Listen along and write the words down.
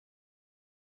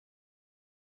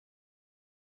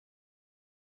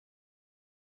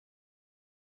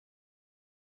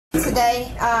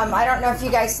Today, I don't know if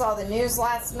you guys saw the news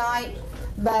last night,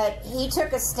 but he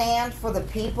took a stand for the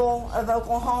people of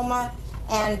Oklahoma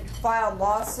and filed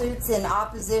lawsuits in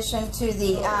opposition to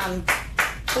the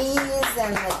fees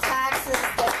and the taxes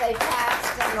that they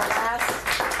passed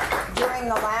during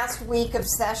the last week of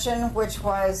session, which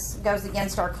goes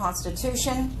against our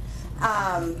Constitution.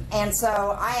 And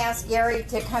so I asked Gary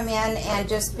to come in and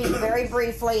just speak very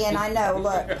briefly, and I know,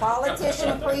 look,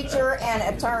 politician, preacher,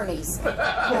 and attorneys. Okay?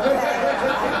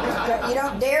 You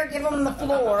don't dare give them the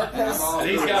floor, because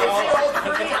he's got all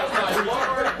three.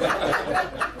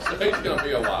 So it's going to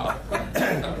be a while.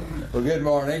 Well, good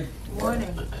morning. Good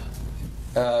morning.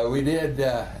 We did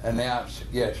announce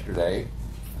yesterday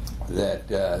that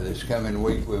this coming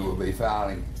week we will be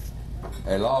filing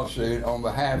a lawsuit on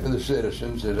behalf of the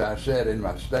citizens. As I said in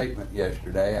my statement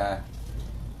yesterday,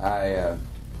 I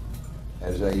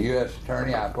as a U.S.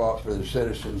 attorney, I fought for the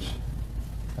citizens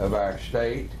of our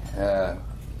state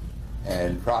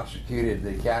and prosecuted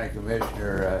the county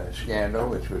commissioner scandal,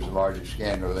 which was the largest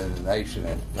scandal in the nation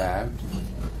at the time.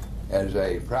 As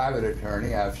a private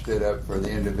attorney, I've stood up for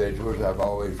the individuals. I've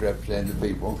always represented the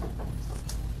people,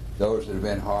 those that have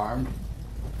been harmed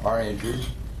or injured.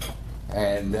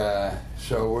 And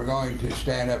so we're going to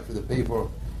stand up for the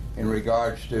people in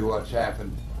regards to what's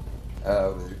happened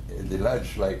in the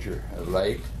legislature of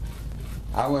late.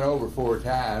 I went over 4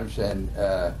 times and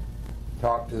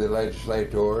talked to the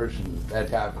legislators and that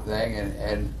type of thing.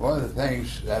 And one of the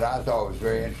things that I thought was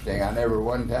very interesting, I never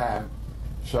one time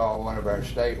saw one of our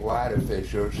statewide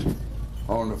officials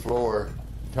on the floor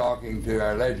talking to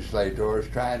our legislators,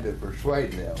 trying to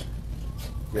persuade them.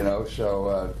 You know,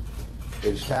 so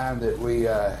it's time that we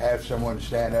have someone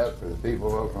stand up for the people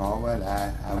of Oklahoma, and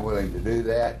I'm willing to do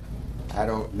that. I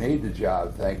don't need the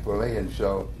job, thankfully, and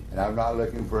I'm not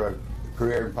looking for a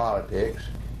career in politics.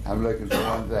 I'm looking for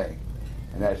one thing,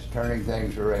 and that's turning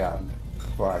things around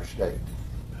for our state.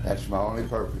 That's my only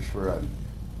purpose for running.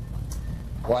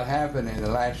 What happened in the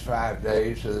last 5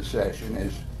 days of the session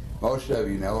is, most of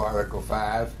you know, Article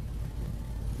 5,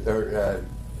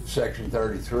 Section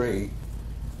 33,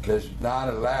 does not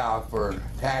allow for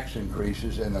tax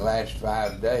increases in the last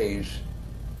 5 days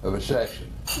of a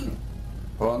session.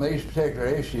 Well, on these particular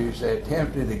issues, they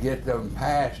attempted to get them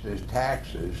passed as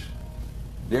taxes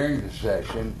during the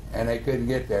session, and they couldn't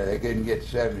get there. They couldn't get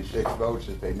 76 votes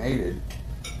that they needed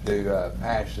to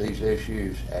pass these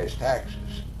issues as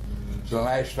taxes. So in the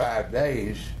last 5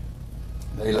 days,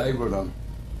 they labeled them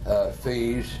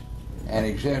fees and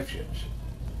exemptions.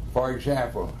 For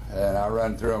example, and I'll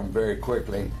run through them very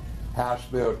quickly, House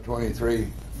Bill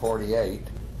 2348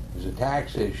 is a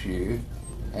tax issue,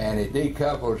 and it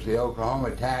decouples the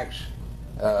Oklahoma tax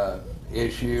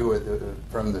issue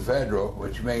from the federal,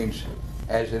 which means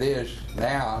as it is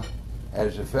now,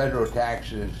 as the federal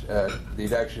taxes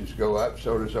deductions go up,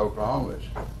 so does Oklahoma's.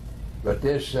 But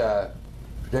this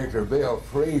particular bill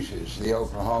freezes the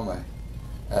Oklahoma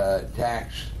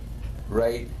tax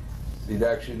rate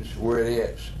deductions where it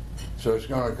is. So it's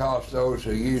going to cost those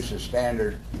who use the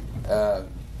standard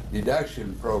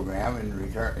deduction program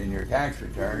in your tax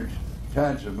returns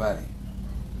tons of money.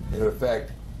 It'll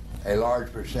affect a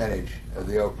large percentage of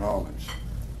the Oklahomans.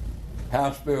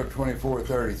 House Bill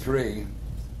 2433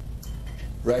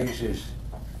 raises,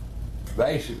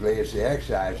 basically it's the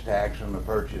excise tax on the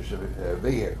purchase of a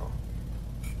vehicle.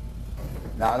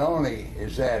 Not only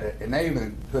is that, and they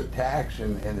even put tax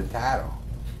in the title,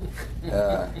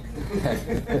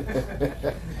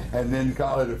 and then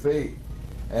call it a fee.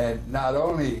 And not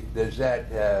only does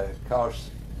that cost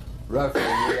roughly,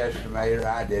 we estimated,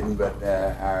 I didn't, but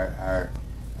our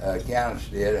accountants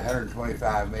did,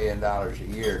 $125 million a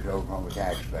year to Oklahoma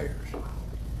taxpayers.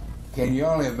 Can you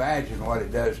only imagine what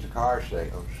it does to car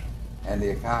sales and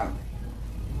the economy?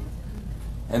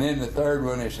 And then the third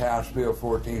one is House Bill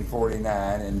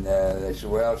 1449, and they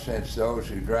said, well, since those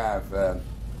who drive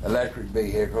electric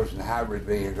vehicles and hybrid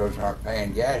vehicles aren't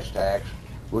paying gas tax,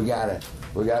 we gotta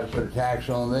put a tax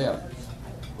on them.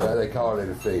 Well, they call it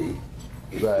a fee,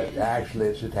 but actually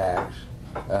it's a tax.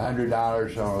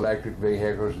 $100 on electric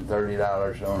vehicles and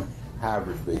 $30 on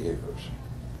hybrid vehicles.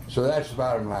 So that's the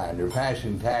bottom line. They're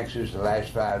passing taxes the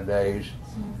last 5 days.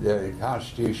 The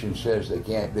Constitution says they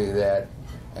can't do that,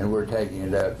 and we're taking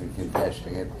it up and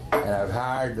contesting it. And I've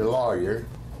hired the lawyer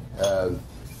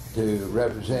to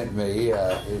represent me.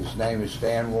 His name is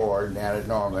Stan Ward down at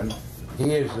Norman.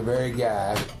 He is the very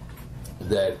guy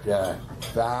that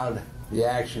filed the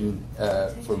action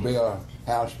for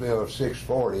House Bill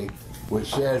 640,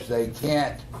 which says they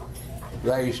can't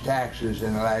raise taxes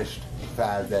in the last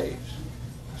 5 days.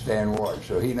 Stan Ward.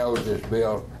 So he knows this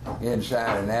bill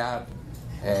inside and out,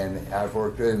 and I've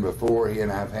worked with him before. He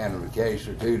and I've handled a case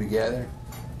or two together,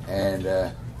 and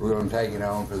we're going to take it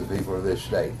on for the people of this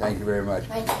state. Thank you very much.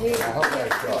 Thank you. I hope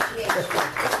that's all.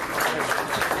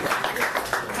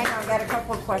 Hang on, I got a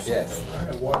couple of questions. Yes. I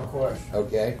have one question.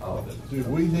 Okay. Do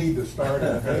we need to start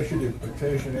an initiative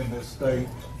petition in this state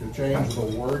to change the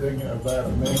wording of that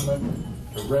amendment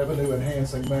to revenue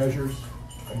enhancing measures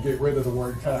and get rid of the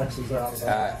word taxes out of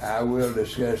that? I will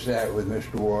discuss that with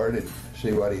Mr. Ward and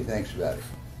see what he thinks about it.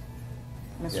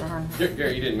 Mr. Hearn.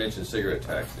 Gary, you didn't mention cigarette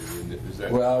tax, did you? Is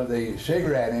that? Well, the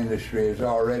cigarette industry has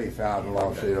already filed a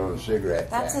lawsuit on the cigarette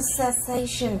That's a tax.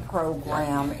 cessation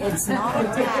program. It's not a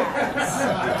tax.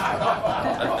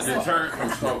 A deterrent from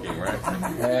smoking, right?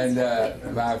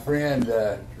 And my friend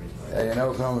in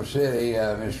Oklahoma City,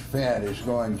 Mr. Fent, is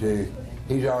going to,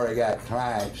 he's already got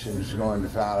clients and is going to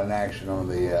file an action on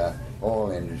the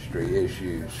oil industry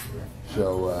issues.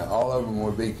 So all of them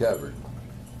will be covered.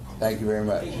 Thank you very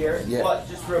much. Hey, Gary, Yes. but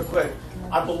just real quick,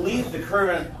 I believe the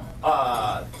current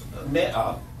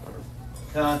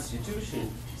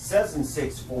Constitution says in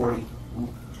 640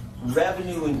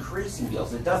 revenue increasing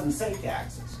bills. It doesn't say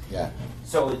taxes. Yeah.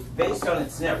 So it's based on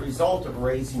its net result of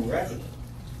raising revenue.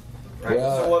 Right?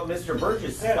 Well, so what Mr.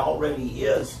 Burgess said already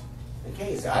is the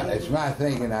case. It's my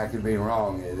thinking, I could be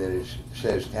wrong, that it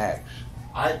says tax.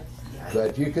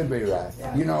 But you could be right.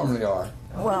 You normally are.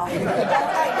 Well,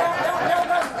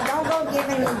 don't go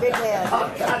giving me big head.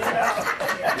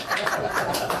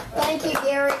 Thank you,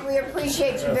 Gary. We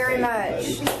appreciate you very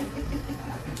much.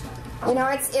 You know,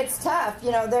 it's tough.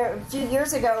 You know, a few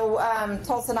years ago,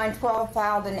 Tulsa 9.12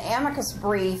 filed an amicus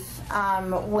brief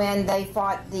when they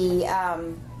fought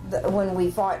when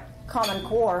we fought Common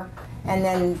Core, and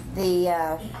then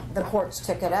the courts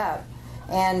took it up.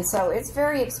 And so it's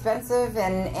very expensive,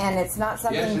 and it's not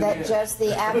something that just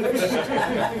the average.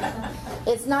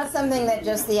 It's not something that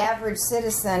just the average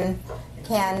citizen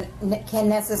can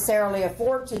necessarily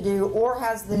afford to do, or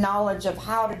has the knowledge of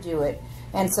how to do it.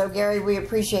 And so, Gary, we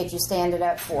appreciate you standing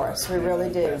up for us. We really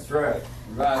do. That's right.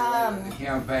 By the way, the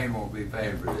campaign won't be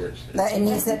paying for this. And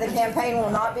he said the campaign will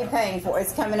not be paying for it.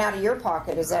 It's coming out of your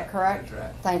pocket. Is that correct? That's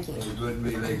right. Thank you. It wouldn't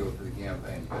be legal for the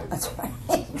campaign to pay. That's right.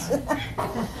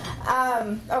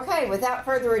 Okay, without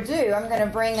further ado, I'm going to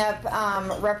bring up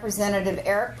Representative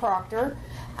Eric Proctor.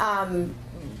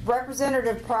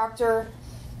 Representative Proctor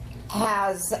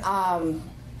has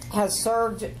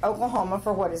served Oklahoma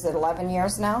for, 11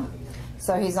 years now?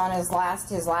 So he's on his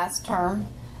last term.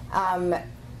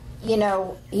 You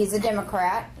know, he's a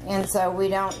Democrat, and so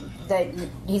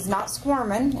he's not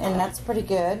squirming, and that's pretty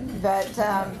good. But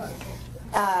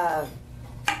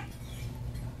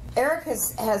Eric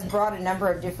has brought a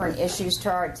number of different issues to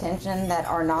our attention that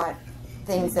are not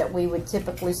things that we would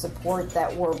typically support,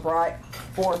 that were brought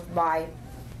forth by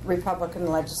Republican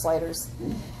legislators,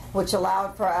 which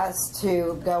allowed for us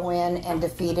to go in and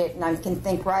defeat it. And I can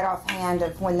think right offhand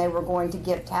of when they were going to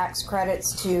give tax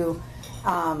credits to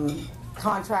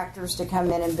contractors to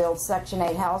come in and build Section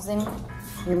 8 housing.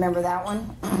 You remember that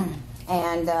one?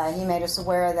 And he made us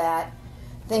aware that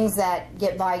things that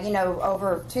get by, you know,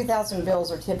 over 2,000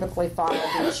 bills are typically filed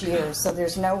each year, so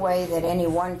there's no way that any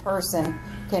one person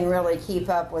can really keep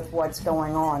up with what's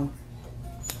going on.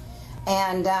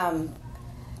 And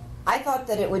I thought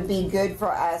that it would be good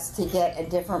for us to get a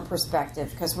different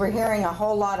perspective, because we're hearing a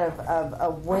whole lot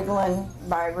of wiggling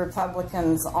by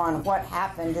Republicans on what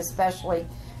happened, especially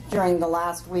during the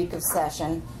last week of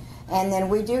session. And then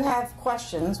we do have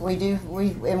questions. We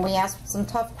ask some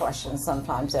tough questions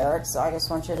sometimes, Eric, so I just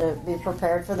want you to be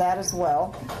prepared for that as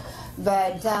well.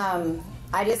 But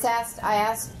I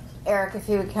asked Eric if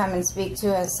he would come and speak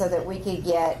to us so that we could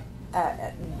get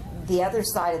the other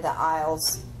side of the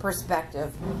aisle's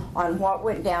perspective on what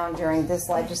went down during this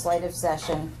legislative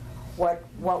session, what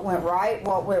went right,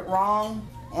 what went wrong,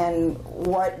 and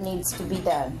what needs to be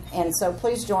done. And so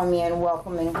please join me in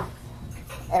welcoming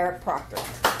Eric Proctor.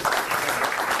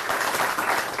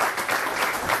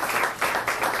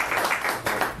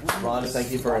 Rhonda,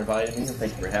 thank you for inviting me, and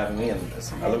thank you for having me. And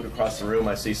as I look across the room,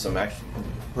 I see some actually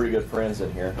pretty good friends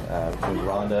in here, between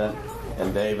Rhonda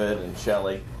and David and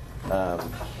Shelley.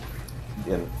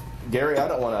 And Gary, I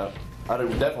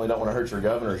definitely don't want to hurt your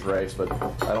governor's race, but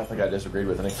I don't think I disagreed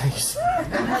with anything you said.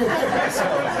 So,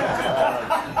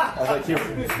 I think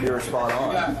you're spot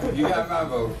on. You got my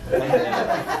vote.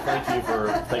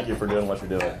 Thank you for doing what you're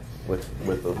doing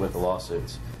with the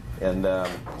lawsuits. And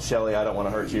Shelley, I don't want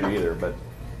to hurt you either, but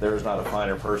there is not a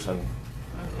finer person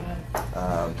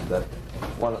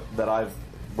that I've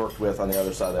worked with on the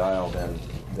other side of the aisle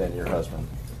than your husband.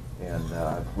 And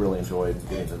I've really enjoyed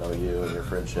getting to know you and your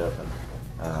friendship.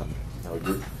 And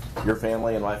your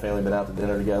family and my family have been out to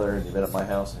dinner together, and you've been at my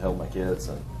house and held my kids,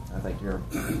 and I think you're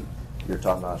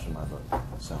top notch in my book.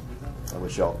 So I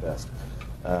wish you all the best.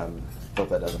 Hope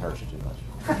that doesn't hurt you too much.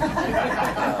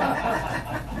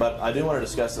 But I do want to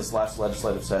discuss this last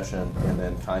legislative session and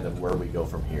then kind of where we go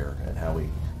from here and how we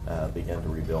begin to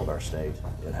rebuild our state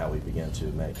and how we begin to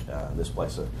make this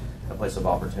place a place of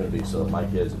opportunity so that my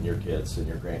kids and your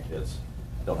grandkids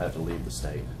don't have to leave the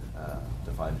state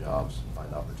to find jobs and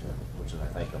find opportunity, which I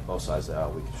think on both sides of the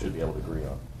aisle we should be able to agree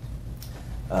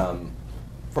on.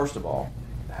 First of all,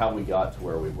 how we got to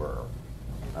where we were.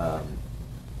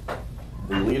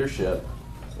 The leadership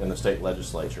in the state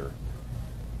legislature,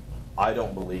 I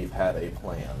don't believe, had a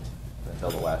plan until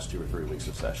the last 2 or 3 weeks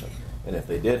of session. And if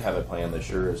they did have a plan, they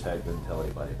sure as heck didn't tell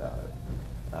anybody about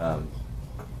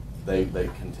it. They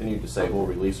continued to say, we'll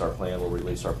release our plan,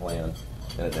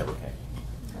 and it never came.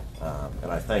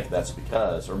 And I think that's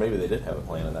because, or maybe they did have a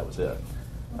plan and that was it,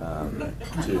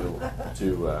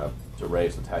 to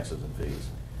raise the taxes and fees.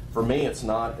 For me, it's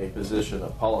not a position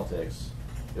of politics,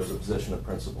 it was a position of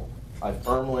principle. I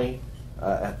firmly,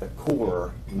 at the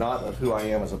core, not of who I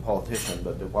am as a politician,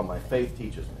 but what my faith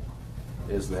teaches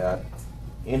me, is that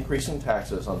increasing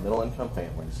taxes on middle-income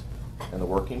families and the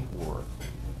working poor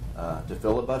to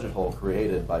fill a budget hole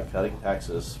created by cutting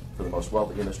taxes for the most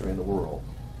wealthy industry in the world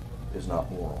is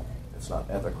not moral, it's not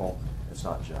ethical, it's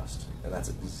not just. And that's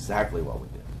exactly what we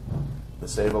did. The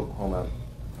state of Oklahoma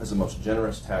has the most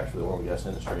generous tax for the oil and gas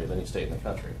industry of any state in the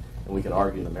country. And we can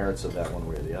argue the merits of that one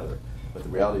way or the other. But the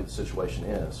reality of the situation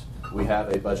is we have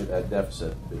a budget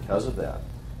deficit because of that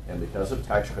and because of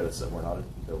tax credits that were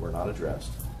not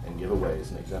addressed and giveaways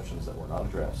and exemptions that were not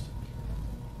addressed.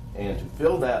 And to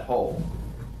fill that hole,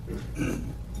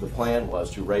 the plan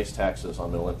was to raise taxes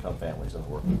on middle-income families and the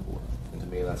working poor. And to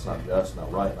me, that's not just, not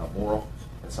right, not moral.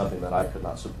 It's something that I could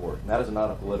not support. And that is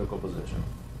not a political position.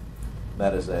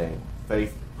 That is a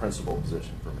faith principle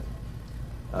position for me.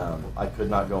 I could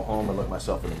not go home and look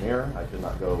myself in the mirror. I could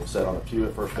not go sit on a pew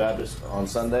at First Baptist on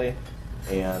Sunday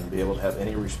and be able to have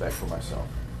any respect for myself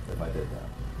if I did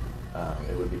that.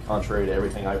 It would be contrary to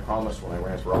everything I promised when I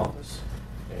ran for office,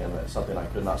 and that's something I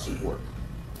could not support.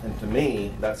 And to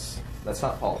me, that's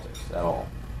not politics at all.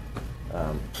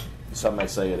 Some may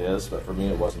say it is, but for me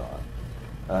it was not.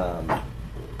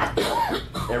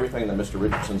 Everything that Mr.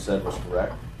 Richardson said was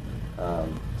correct.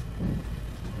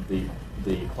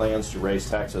 The plans to raise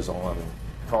taxes on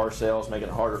car sales, making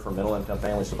it harder for middle-income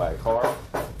families to buy a car,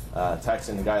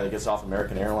 taxing the guy that gets off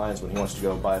American Airlines when he wants to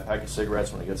go buy a pack of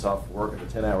cigarettes when he gets off work at a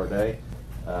 10-hour day,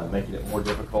 making it more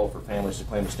difficult for families to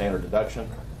claim a standard deduction.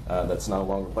 That's no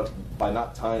longer, but by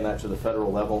not tying that to the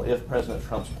federal level, if President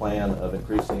Trump's plan of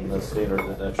increasing the standard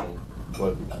deduction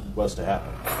was to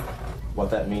happen,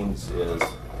 what that means is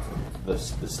the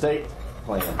state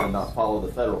plan did not follow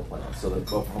the federal plan, so that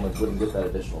Oklahomans wouldn't get that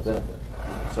additional benefit.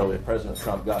 So if President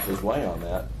Trump got his way on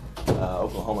that,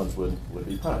 Oklahomans would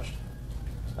be punished,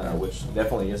 which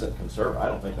definitely isn't conservative. I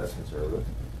don't think that's conservative.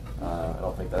 I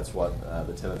don't think that's what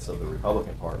the tenets of the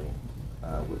Republican Party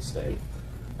would state.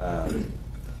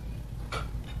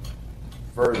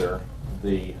 Further,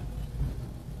 the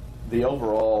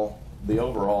overall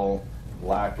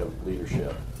lack of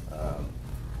leadership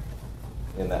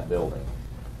in that building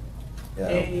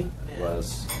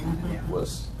was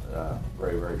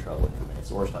very, very troubling for me. It's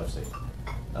the worst I've seen.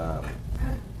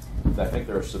 I think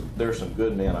there are some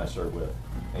good men I serve with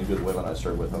and good women I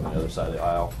serve with on the other side of the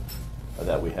aisle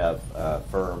that we have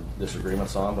firm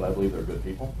disagreements on, but I believe they're good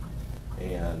people.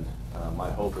 And my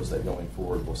hope is that going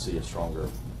forward we'll see a stronger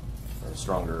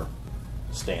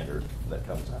standard that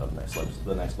comes out of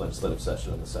the next legislative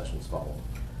session and the sessions following.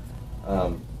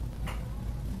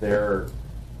 There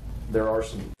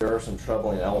are some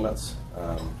troubling elements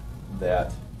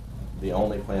that the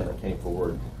only plan that came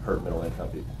forward hurt middle income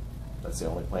people. That's the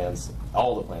only plans.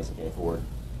 All the plans that came forward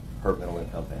hurt middle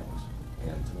income families,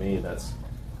 and to me that's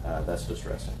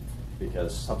distressing,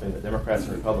 because something that Democrats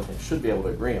and Republicans should be able to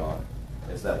agree on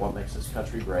is that what makes this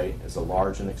country great is a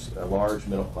large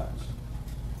middle class,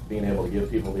 being able to give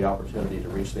people the opportunity to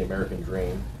reach the American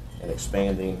dream and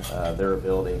expanding their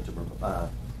ability to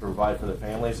provide for their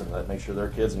families and make sure their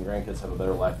kids and grandkids have a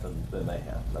better life than they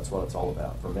have. That's what it's all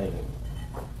about for me.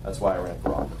 That's why I ran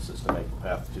for office, is to make the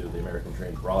path to the American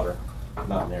dream broader,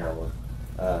 not narrower.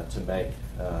 To make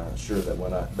sure that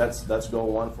when that's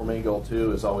goal one for me. Goal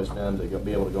two has always been to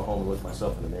be able to go home and look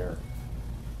myself in the mirror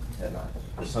at night.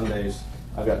 For some days,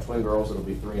 I've got twin girls that'll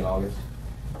be 3 in August,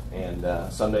 and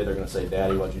someday they're going to say,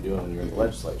 "Daddy, what you doing when you're in the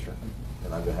legislature?"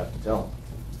 And I'm going to have to tell them,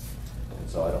 and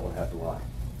so I don't want to have to lie.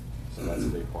 So that's a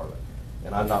big part of it.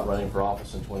 and I'm not running for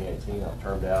office in 2018. I'm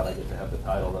termed out. I get to have the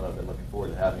title that I've been looking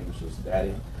forward to having, which is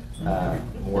Daddy,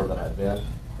 more than I've been,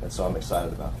 and so I'm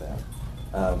excited about that.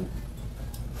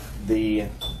 The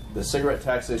cigarette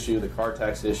tax issue, the car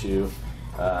tax issue,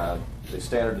 the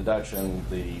standard deduction,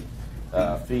 the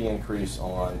fee increase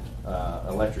on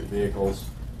electric vehicles,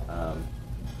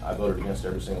 I voted against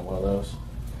every single one of those.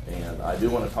 And I do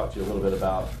want to talk to you a little bit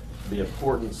about the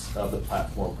importance of the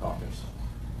platform caucus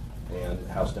and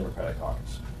House Democratic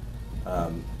Caucus.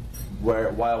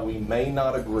 While we may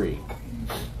not agree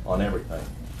on everything,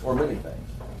 or many things,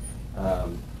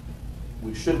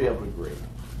 we should be able to agree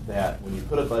that when you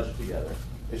put a budget together,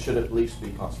 it should at least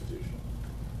be constitutional.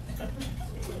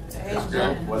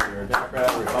 Whether you're a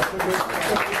Democrat or Republican.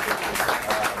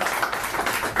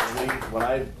 When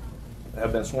I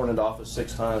have been sworn into office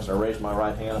 6 times, I raise my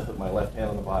right hand and put my left hand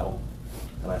on the Bible,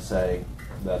 and I say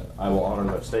that I will honor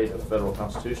the state and the federal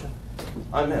Constitution.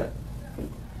 I meant it.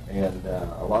 And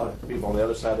a lot of people on the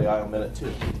other side of the aisle meant it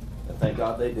too. And thank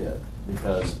God they did,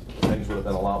 because things would have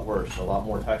been a lot worse. A lot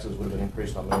more taxes would have been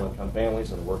increased on middle-income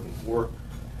families and the working poor,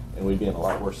 and we'd be in a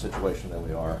lot worse situation than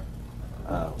we are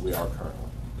currently.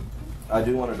 I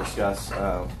do want to discuss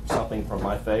something from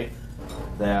my faith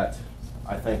that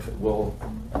I think that will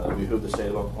behoove the state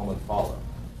of Oklahoma to follow.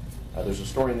 There's a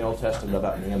story in the Old Testament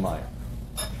about Nehemiah.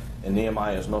 And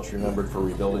Nehemiah is most remembered for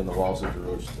rebuilding the walls of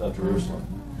Jerusalem.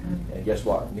 And guess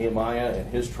what? Nehemiah and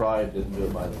his tribe didn't do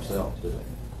it by themselves, did they?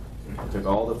 It took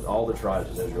all the tribes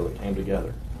of Israel that came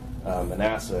together.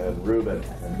 Manasseh and Reuben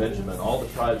and Benjamin, all the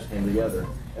tribes came together,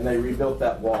 and they rebuilt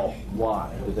that wall.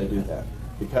 Why did they do that?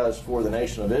 Because for the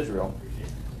nation of Israel,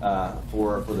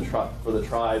 for the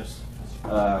tribes,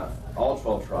 all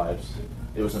 12 tribes,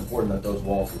 it was important that those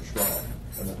walls were strong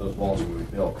and that those walls were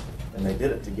rebuilt. And they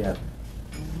did it together.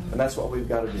 And that's what we've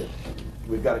got to do.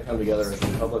 We've got to come together as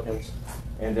Republicans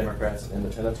and Democrats and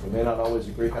Independents. We may not always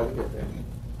agree how we get there,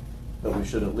 but we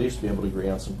should at least be able to agree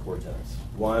on some core tenets.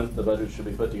 One, the budget should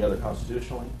be put together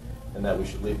constitutionally, and that we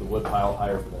should leave the wood pile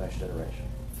higher for the next generation.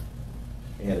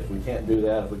 And if we can't do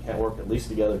that, if we can't work at least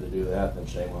together to do that, then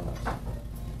shame on us.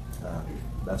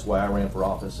 That's why I ran for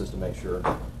office, is to make sure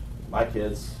my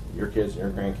kids, and your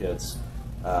grandkids,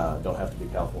 don't have to be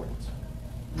Californians.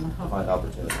 Find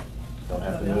opportunity. Don't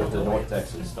have to move to North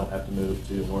Texas. Don't have to move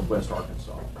to Northwest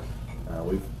Arkansas.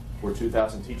 We're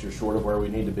 2,000 teachers short of where we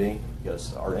need to be,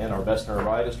 because our best and our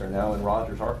brightest are now in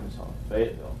Rogers, Arkansas,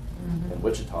 Fayetteville, and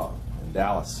Wichita, and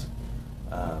Dallas.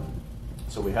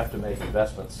 So we have to make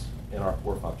investments in our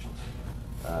core functions.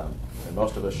 And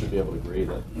most of us should be able to agree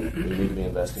that we need to be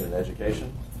investing in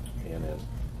education, and in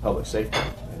public safety,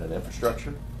 and in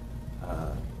infrastructure,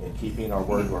 in keeping our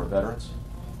word to our veterans,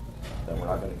 that we're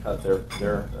not going to cut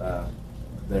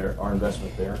our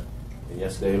investment there. And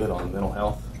yes, David, on mental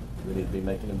health, we need to be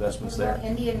making investments there.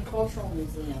 Indian cultural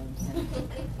museums.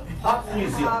 Pop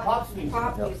museum. Pop museum.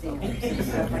 Pop museums.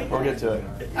 We'll get to it.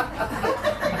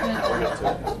 We'll get to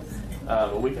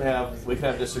it. We can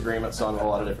have disagreements on a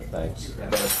lot of different things,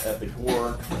 but at the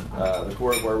core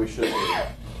of where we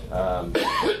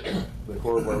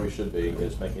should be,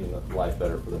 is making life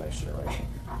better for the next generation.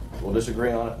 We'll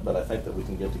disagree on it, but I think that we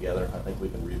can get together. I think we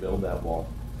can rebuild that wall.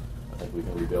 I think we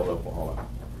can rebuild Oklahoma,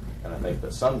 and I think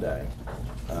that someday,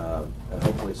 and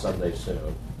hopefully someday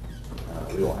soon,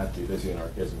 we won't have to be visiting our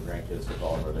kids and grandkids with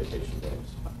all of our vacation days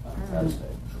out of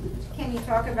state. Can you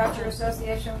talk about your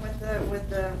association with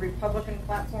the Republican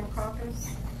Platform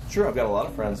Caucus? Sure, I've got a lot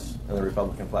of friends in the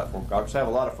Republican Platform Caucus. I have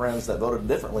a lot of friends that voted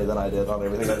differently than I did on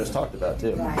everything I just talked about,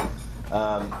 too. Right.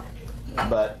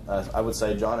 But I would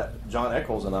say John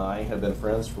Eccles and I have been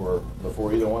friends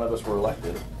before either one of us were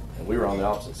elected, and we were on the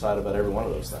opposite side about every one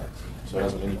of those things. So it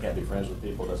doesn't mean you can't be friends with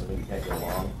people, doesn't mean you can't get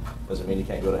along, doesn't mean you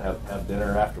can't go to have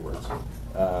dinner afterwards.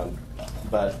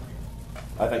 But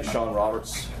I think Sean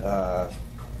Roberts,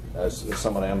 as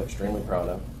someone I am extremely proud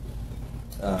of,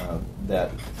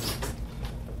 that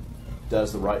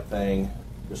does the right thing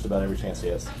just about every chance he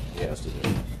has to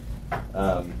do.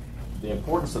 The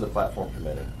importance of the Platform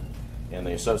Committee and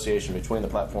the association between the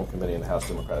Platform Committee and the House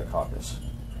Democratic Caucus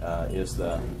is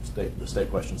the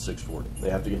state question 640. They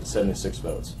have to get to 76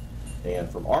 votes. And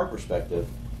from our perspective,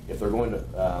 if they're going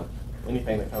to,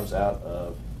 anything that comes out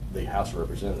of the House of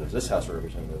Representatives, this House of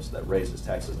Representatives, that raises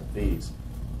taxes and fees,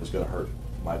 is going to hurt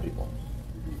my people.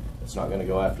 It's not going to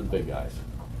go after the big guys.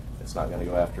 It's not going to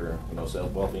go after the most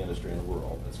wealthy industry in the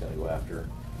world. It's going to go after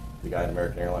the guy in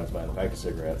American Airlines buying a pack of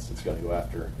cigarettes. It's going to go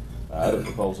after other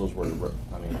proposals where,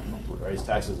 raise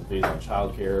taxes and fees on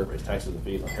child care, raise taxes and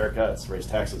fees on haircuts, raise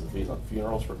taxes and fees on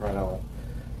funerals, for crying out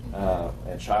loud,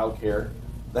 and child care.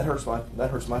 That hurts my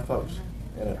folks.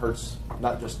 And it hurts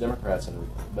not just Democrats,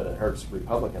 but it hurts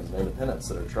Republicans and independents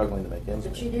that are struggling to make ends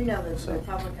meet. But you do know that So-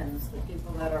 Republicans, the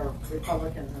people that are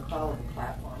Republicans and follow the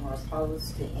platform, are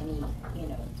opposed to any,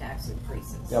 tax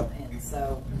increases. Yep. And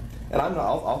so, And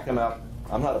I'll come out.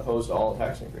 I'm not opposed to all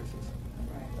tax increases,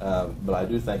 but I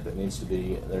do think that it needs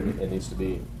to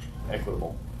be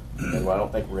equitable. And I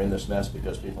don't think we're in this mess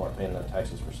because people aren't paying enough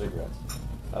taxes for cigarettes.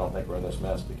 I don't think we're in this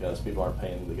mess because people aren't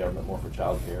paying the government more for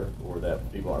child care, or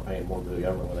that people aren't paying more to the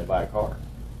government when they buy a car.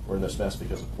 We're in this mess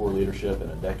because of poor leadership and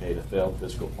a decade of failed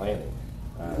fiscal planning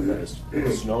that has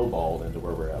snowballed into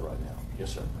where we're at right now.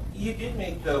 Yes, sir. You did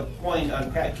make the point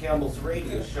on Pat Campbell's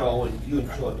radio show, and you and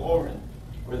Joe Doran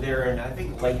were there in, I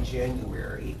think, late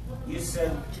January. You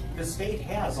said the state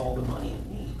has all the money it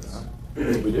needs.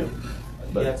 We do.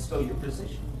 But That's still your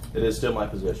position. it is still my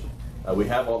position. We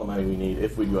have all the money we need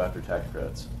if we go after tax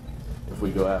credits, if we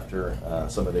go after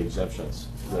some of the exemptions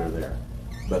that are there.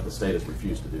 But the state has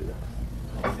refused to do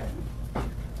that.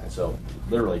 And so,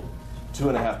 literally,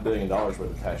 $2.5 billion worth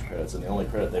of tax credits, and the only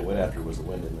credit they went after was the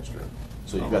wind industry.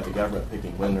 So you've got the government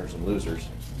picking winners and losers,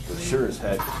 which sure as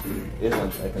heck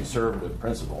isn't a conservative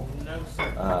principle. No,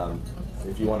 sir.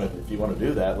 If you want to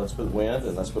do that, let's put wind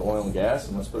and let's put oil and gas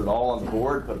and let's put it all on the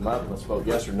board, put them up, and let's vote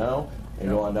yes or no, and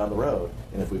go on down the road.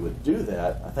 And if we would do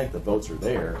that, I think the votes are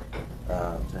there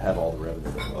to have all the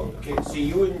revenue. Okay, so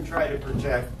you wouldn't try to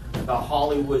protect the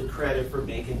Hollywood credit for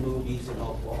making movies in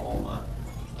Oklahoma.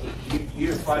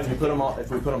 You're fine. If we put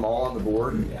them all on the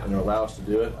board and allow us to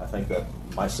do it, I think that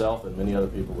myself and many other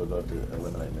people would vote to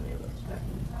eliminate many of those.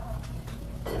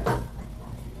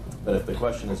 But if the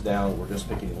question is down, we're just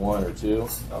picking one or two,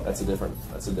 that's a different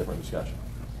discussion.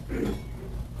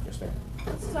 Yes, ma'am.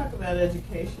 Let's talk about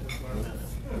education for a minute.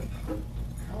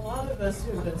 A lot of us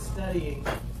who have been studying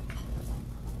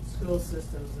school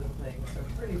systems and things are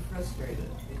pretty frustrated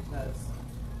because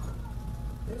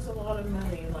there's a lot of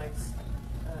money, like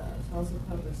Tulsa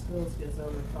Public Schools gets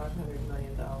over $500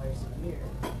 million a year.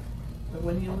 But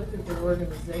when you look at the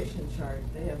organization chart,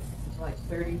 they have like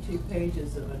 32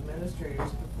 pages of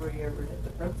administrators before you ever hit the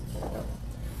principal.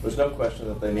 There's no question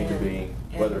that they need to be,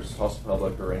 whether it's Tulsa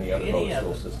Public or any other public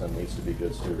school system, needs to be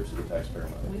good stewards of the taxpayer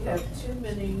money. We have too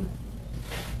many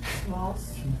small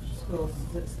schools,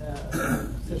 systems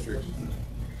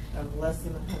of less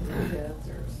than 100 kids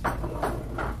or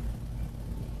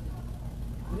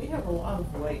we have a lot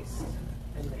of waste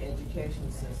in the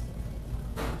education system.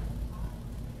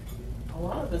 A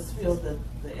lot of us feel that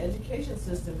the education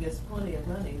system gets plenty of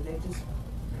money, they just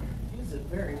use it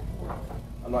very poorly.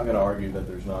 I'm not going to argue that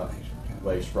there's not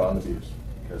waste, fraud, and abuse,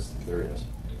 because there is.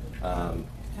 How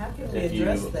can we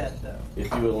address that, though?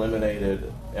 If you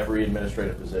eliminated every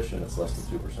administrative position, it's less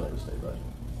than 2% of the state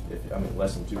budget.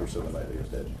 Less than 2% of the money that goes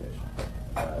to education.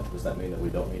 Does that mean that we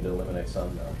don't need to eliminate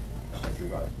some? No. I think you're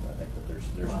right. I think that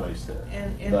there's waste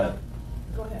there. But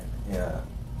go ahead. yeah,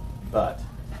 but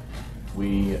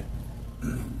we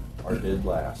are dead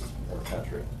last in the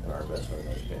country in our investment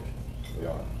in education. We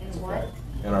are. In what?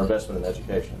 In our investment in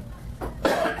education. We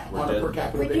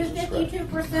do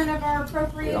 52% of our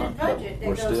appropriated budget that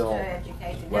goes to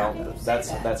education. How can you say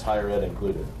that? That's higher ed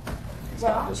included.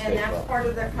 Well, and that's part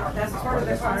of the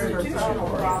constitutional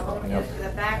problem, is the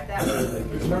fact that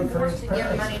we're forced to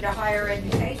give money to higher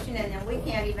education, and then we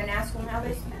can't even ask them how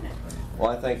they spend it. Well,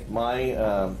 I think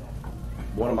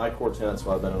one of my core tenets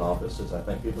while I've been in office is I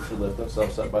think people should lift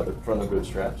themselves up from their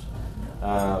bootstraps.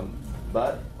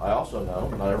 But I also know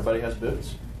not everybody has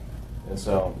boots. And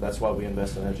so that's why we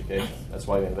invest in education. That's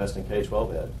why we invest in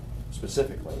K-12 ed,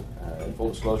 specifically. In full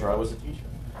disclosure, I was a teacher.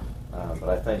 But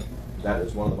I think that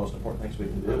is one of the most important things we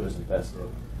can do is invest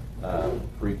in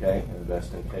pre-K and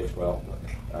invest in K-12.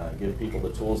 Give people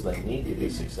the tools they need to be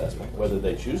successful. Whether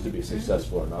they choose to be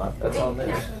successful or not, that's on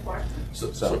them.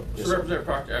 So Representative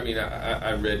Proctor,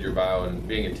 I read your bio, and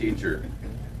being a teacher,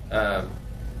 I'm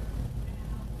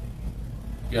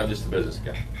just a business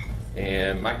guy.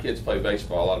 And my kids play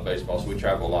baseball, a lot of baseball, so we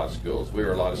travel a lot of schools. We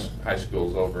were a lot of high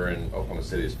schools over in Oklahoma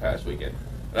City this past weekend.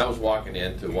 And I was walking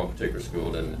into one particular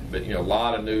school, but a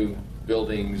lot of new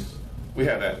buildings. We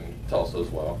have that in Tulsa as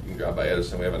well. You can drive by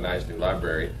Edison, we have a nice new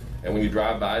library. And when you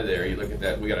drive by there, you look at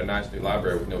that, we got a nice new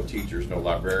library with no teachers, no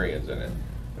librarians in it.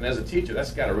 And as a teacher,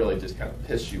 that's got to really just kind of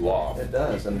piss you off. It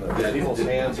does, and people's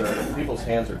hands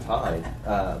are tied.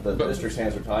 The district's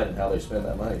hands are tied in how they spend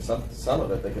that money. Some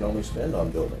of it they can only spend on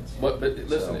buildings. But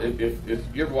listen, if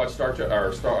you ever watch Star Trek, the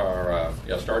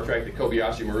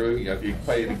Kobayashi Maru, if you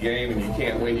play the game and you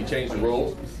can't win, you change the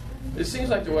rules. It seems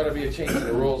like there ought to be a change in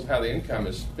the rules of how the income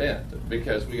is spent,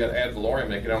 because we got ad valorem,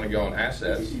 they can only go on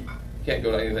assets, can't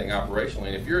go to anything operationally.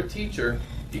 And if you're a teacher,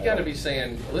 you got to be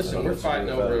saying, listen, we're fighting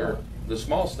over the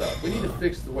small stuff. We need to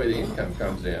fix the way the income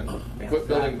comes in and quit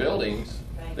building buildings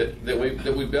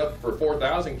that we built for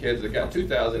 4,000 kids that got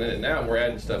 2,000 in it now, and we're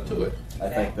adding stuff to it. I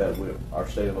think that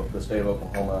the state of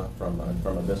Oklahoma, from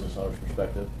a business owner's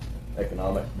perspective,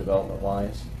 economic development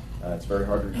wise, it's very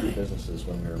hard to recruit businesses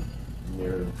when you're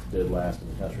near dead last in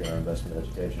the country in our investment in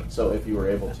education. So if you were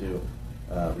able to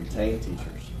retain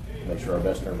teachers, make sure our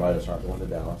best and brightest aren't going to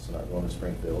Dallas and aren't going to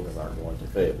Springfield and aren't going to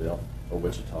Fayetteville or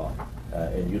Wichita,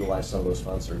 and utilize some of those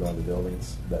funds that are going to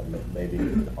buildings that maybe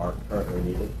aren't currently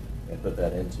needed, and put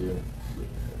that into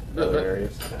other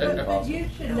areas. But you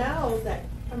should know that,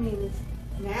 I mean, it's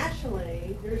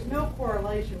nationally, there's no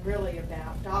correlation really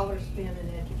about dollars spent in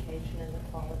education and the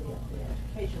quality of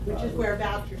the education, which is where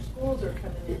voucher schools are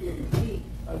coming into the key.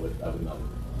 I would not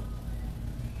agree.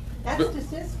 That's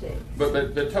statistics.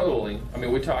 But totally, I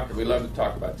mean, we love to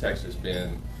talk about Texas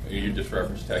being, you just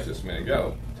referenced Texas a minute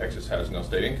ago. Texas has no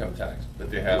state income tax, but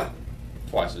they have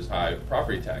twice as high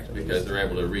property tax because they're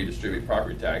able to redistribute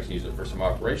property tax and use it for some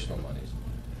operational monies.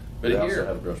 But they here, also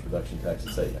have a gross production tax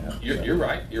at 8.5%. You're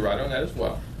right on that as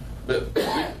well. But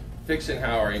fixing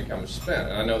how our income is spent,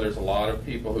 and I know there's a lot of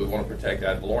people who want to protect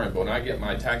ad valorem, but when I get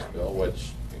my tax bill,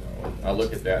 which, I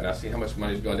look at that and I see how much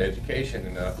money is going to education,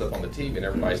 and then I flip on the TV and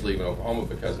everybody's leaving Oklahoma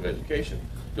because of education.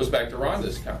 It goes back to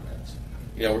Rhonda's comments.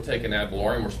 We're taking ad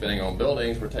valorem, we're spending on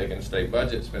buildings, we're taking the state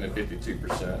budget, spending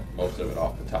 52%, most of it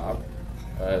off the top,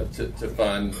 to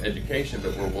fund education,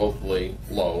 but we're woefully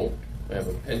low. We have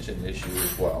a pension issue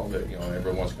as well that,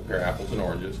 everyone wants to compare apples and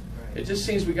oranges. It just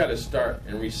seems we got to start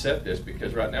and reset this,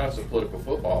 because right now it's a political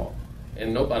football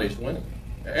and nobody's winning.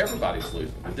 Everybody's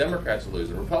losing. The Democrats are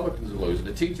losing. The Republicans are losing.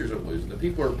 The teachers are losing. The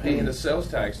people who are paying the sales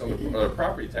tax on the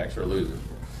property tax are losing.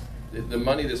 The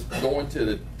money that's going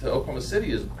to Oklahoma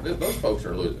City those folks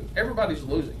are losing. Everybody's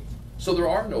losing. So there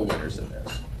are no winners in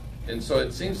this. And so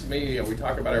it seems to me, we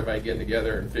talk about everybody getting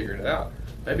together and figuring it out.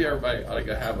 Maybe everybody ought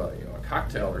to have a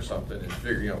cocktail or something and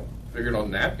figure it on a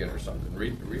napkin or something.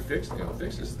 Fix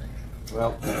this thing.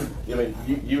 Well,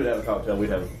 you would have a cocktail, we'd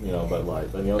have Bud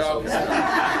Light, but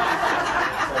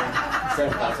same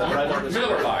concept. But I know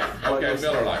Miller Lite. Okay,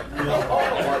 Miller Lite.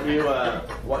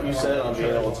 What you said on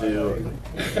being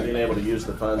able to use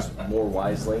the funds more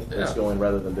wisely, just going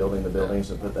rather than building the buildings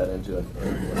and put that into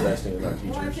investing in our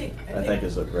teachers, I think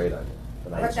is a great idea.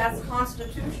 But that's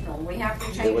constitutional. We have to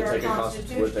change our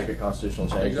constitution. It would take a constitutional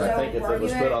change. I think if it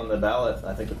was put on the ballot,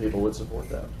 I think the people would support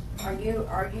that. Are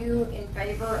you in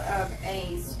favor of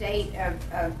a state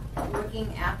of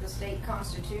looking at the state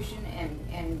constitution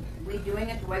and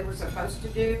redoing it the way we're supposed to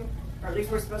do? Or at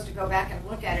least we're supposed to go back and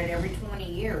look at it every 20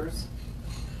 years.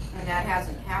 And that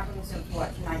hasn't happened since,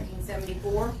 what,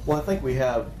 1974? Well, I think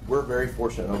we're very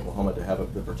fortunate in Oklahoma to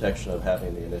have the protection of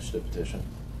having the initiative petition.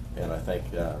 And I think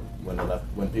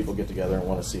when people get together and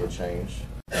want to see a change,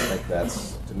 I think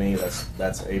to me, if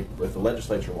the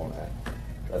legislature won't act,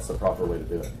 that's the proper way to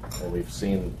do it. And we've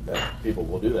seen that people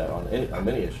will do that on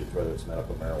many issues, whether it's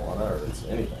medical marijuana or it's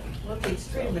anything. Well, the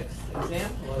extreme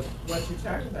example of what you're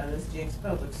talking about is Jenks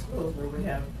Public Schools, where we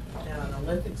have now an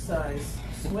Olympic-sized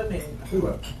swimming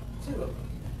pool, two of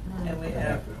them. And we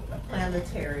have a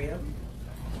planetarium.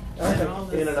 I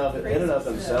think in and of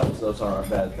themselves, those aren't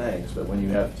bad things, but when you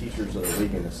have teachers that are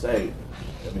leaving the state,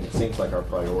 it seems like our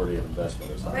priority of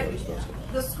investment is not really supposed to be.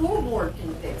 The school board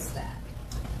can fix that.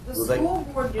 The school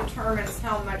board determines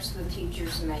how much the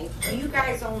teachers make. You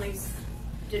guys only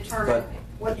determine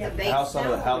what the base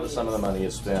salary is. How some of the money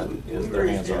is spent, their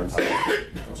hands are tied.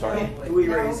 I'm sorry. Do we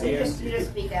raise hands? You just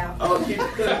speak out. Okay.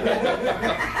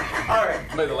 All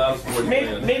right. May the loudest voice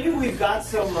win. Maybe we've got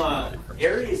some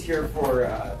areas here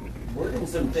for working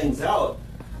some things out.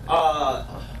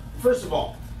 First of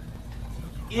all,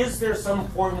 is there some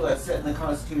formula set in the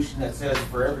Constitution that says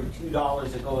for every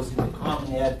 $2 that goes into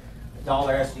common ed, $1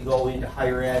 has to go into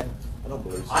higher ed? I don't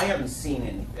believe so. I haven't seen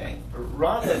anything.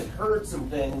 Ron has heard some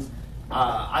things.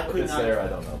 I could not. There, I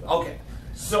don't know. Okay,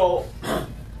 so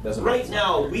right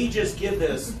now we just give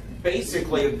this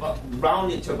basically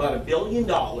rounded to about $1 billion,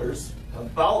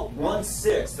 about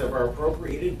 1/6 of our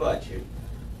appropriated budget,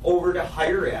 over to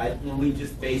higher ed, and we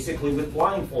just basically with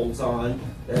blindfolds on.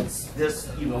 This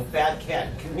fat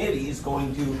cat committee is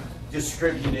going to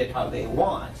distribute it how they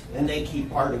want, and they keep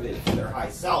part of it for their high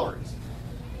salaries.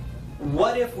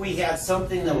 What if we had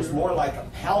something that was more like a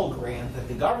Pell Grant that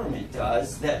the government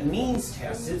does that means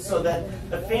tested, so that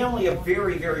the family of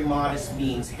very, very modest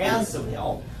means has some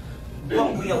help,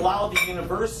 but we allow the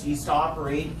universities to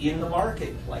operate in the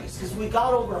marketplace? Because we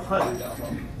got over 100 of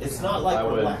them. It's not like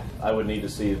we're lacking. I would need to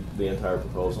see the entire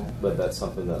proposal, but that's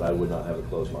something that I would not have a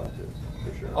closed mind to.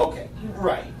 for sure. Okay,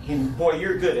 right. And boy,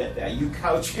 you're good at that. You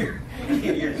couch your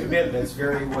commitments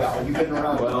very well. You've been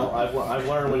around. Well, I've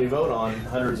learned when you vote on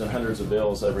hundreds and hundreds of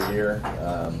bills every year,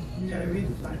 You gotta read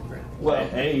the fine print. Well,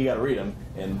 A, you got to read them,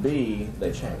 and B,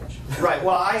 they change. right.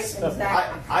 Well, I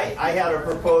had a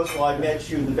proposal. I met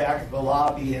you in the back of the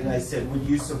lobby, and I said, "Would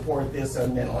you support this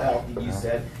on mental health?" And you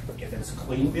said, "If it's a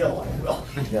clean bill, I will."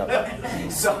 Yeah.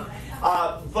 So,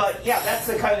 but yeah, that's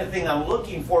the kind of thing I'm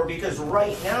looking for, because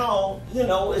right now, you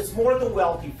know, it's more the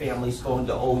wealthy families going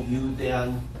to OU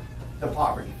than the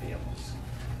poverty families.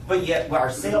 But yet,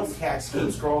 our sales tax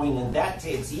keeps growing, and that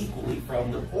takes equally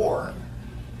from the poor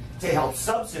to help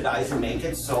subsidize and make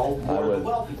it so more of the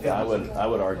wealthy families. I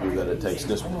would argue that it takes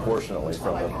disproportionately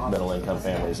from the middle income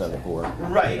families and the poor.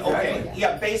 Right, okay,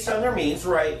 yeah, based on their means,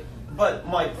 right. But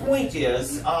my point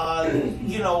is,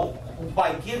 you know,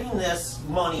 by giving this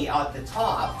money at the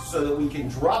top so that we can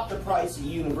drop the price of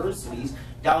universities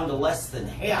down to less than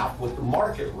half what the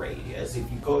market rate is.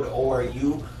 If you go to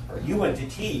ORU or you went to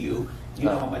TU, you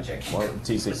know how much I can. Well,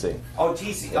 TCC. Oh,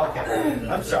 TC, okay.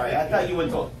 I'm sorry, I thought you went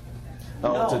to.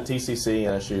 Oh, No. to TCC,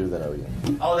 NSU, then OU.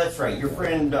 Oh, that's right. Your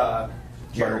friend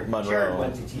Jared Monroe.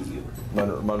 went to TU.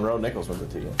 Monroe Nichols went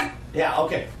to TU. Yeah,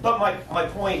 okay. But my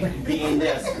point being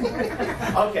this.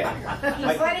 Okay.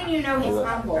 He's letting you know he's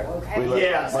humble, okay?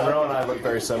 Yes. Monroe and I look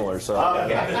very similar, so.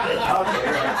 Okay.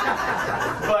 Right.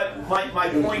 But my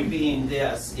point being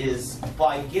this is,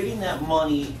 by giving that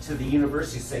money to the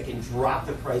universities, they can drop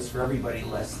the price for everybody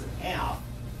less than half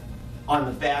on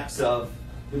the backs of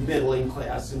the middle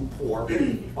class and poor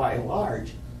by and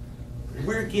large.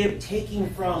 We're taking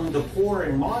from the poor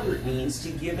and moderate means to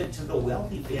give it to the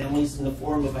wealthy families in the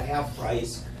form of a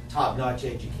half-price, top-notch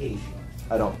education.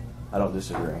 I don't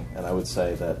disagree, and I would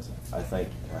say that I think,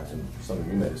 and some of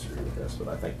you may disagree with this, but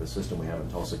I think the system we have in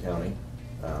Tulsa County,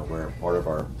 where part of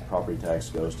our property tax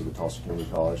goes to the Tulsa Community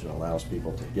College and allows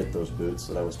people to get those boots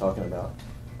that I was talking about,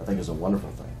 I think is a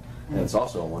wonderful thing. And it's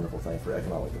also a wonderful thing for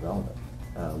economic development.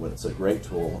 It's a great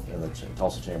tool in the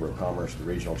Tulsa Chamber of Commerce, the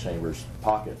regional chamber's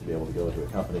pocket, to be able to go to a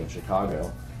company in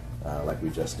Chicago, like we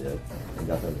just did, and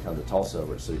got them to come to Tulsa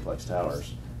over at Cityplex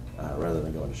Towers, rather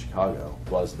than going to Chicago.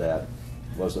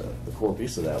 The core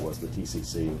piece of that was the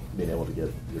TCC being able to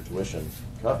get your tuition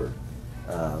covered,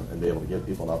 and be able to give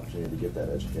people an opportunity to get that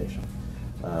education.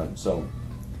 So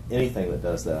anything that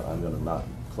does that, I'm going to not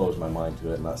close my mind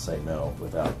to it and not say no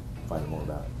without finding more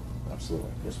about it.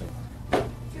 Absolutely. Yes, ma'am.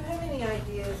 Do you have any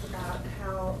ideas about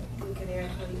how we can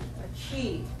actually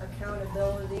achieve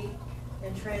accountability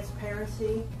and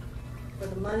transparency for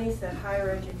the monies that higher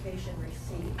education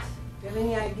receives? Do you have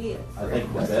any ideas? I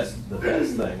think the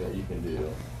best thing that you can do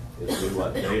is do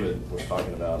what David was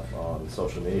talking about on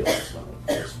social media last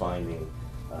night, is finding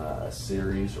a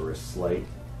series or a slate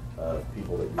of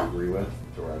people that you agree with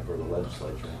to run for the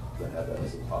legislature that have that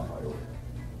as a top priority.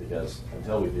 Because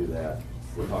until we do that,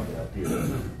 we're talking up here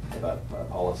about a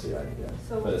policy idea,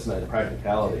 but it's not in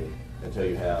practicality until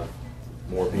you have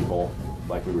more people,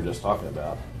 like we were just talking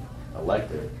about,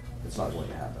 elected. It's not going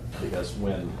to happen, because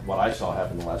what I saw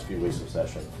happen the last few weeks of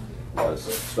session was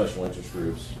special interest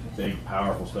groups, big,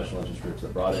 powerful special interest groups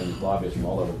that brought in lobbyists from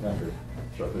all over the country,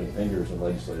 start putting fingers in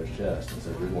legislators' chests and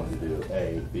said, "We're going to do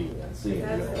A, B, and C, and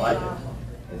you're going to like it."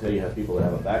 Until you have people that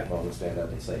have a backbone to stand up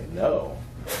and say no.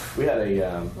 We had a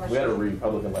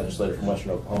Republican legislator from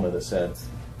Western Oklahoma that said,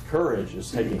 "Courage is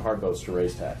taking hard votes to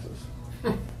raise taxes."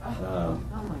 Oh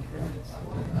my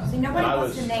goodness. See, nobody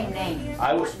wants to name names.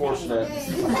 I was fortunate.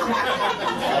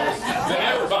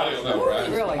 Everybody will know, right?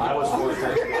 Really? I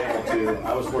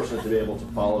was fortunate to be able to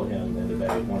follow him in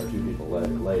debate one or two people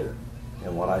later.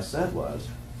 And what I said was,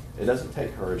 it doesn't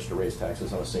take courage to raise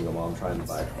taxes on a single mom trying to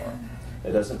buy a car.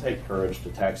 It doesn't take courage to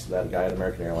tax that guy at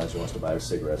American Airlines who wants to buy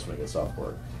cigarettes when he gets off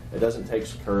work. It doesn't take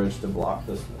courage to block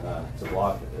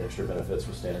extra benefits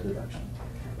with standard deduction.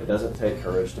 It doesn't take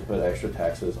courage to put extra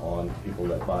taxes on people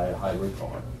that buy a hybrid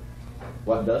car.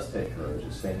 What does take courage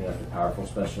is standing up to powerful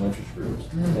special interest groups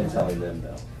and telling them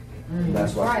no.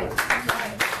 That's what. Right.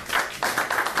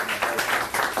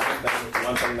 That's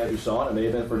one thing that you saw, and it may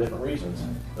have been for different reasons.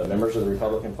 The members of the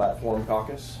Republican Platform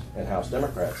Caucus and House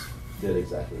Democrats did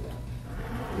exactly that.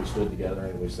 We stood together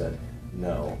and we said,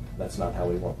 no, that's not how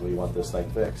we want this thing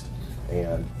fixed.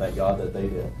 And thank God that they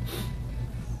did.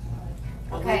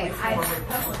 Okay,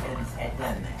 Republicans had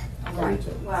done that. Right.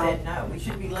 Well, Said no, we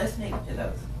should be listening to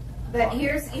those. but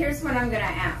here's what I'm going to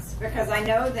ask, because I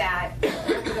know that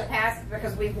over the past,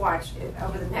 because we've watched it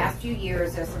over the past few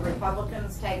years, as the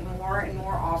Republicans take more and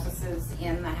more offices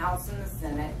in the House and the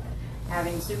Senate,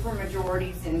 having super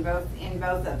majorities in both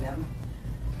of them.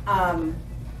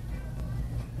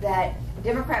 that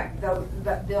Democrat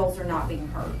bills are not being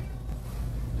heard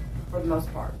for the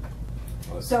most part.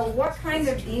 So what kind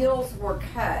of deals were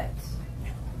cut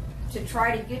to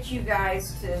try to get you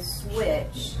guys to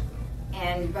switch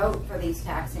and vote for these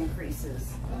tax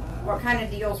increases? What kind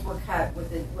of deals were cut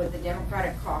with the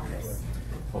Democratic caucus?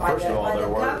 Well, first of all, by there the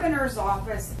were governor's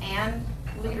office and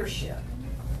leadership.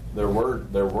 there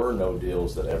were no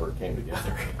deals that ever came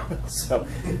together. So,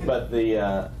 but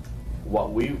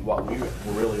what we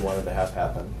really wanted to have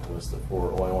happen was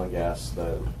for oil and gas,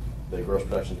 the gross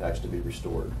production tax to be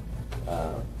restored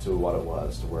to what it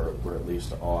was, to where we're at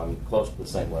least on close to the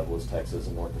same level as Texas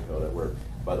and North Dakota, where,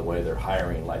 by the way, they're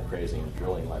hiring like crazy and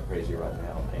drilling like crazy right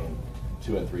now, paying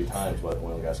 2 and 3 times what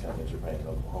oil and gas companies are paying in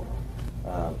Oklahoma.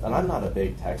 And I'm not a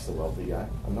big tax the wealthy guy.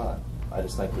 I'm not. I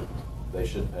just think that they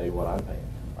should pay what I'm paying.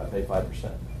 I pay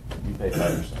 5%. You pay 5%.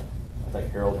 I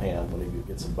think Harold Hamm, when he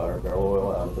gets a barrel of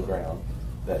oil out of the ground,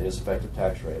 that his effective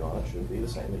tax rate on it should be the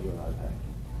same that you and I pay.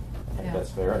 I think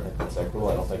that's fair. I think that's equitable.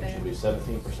 I don't think it should be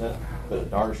 17%, but it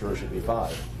darn sure should be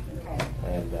 5%. Okay.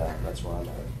 And that's where I'm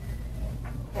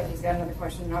at. Peggy's got another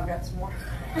question, and I've got some more.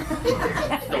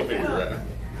 Don't figure that.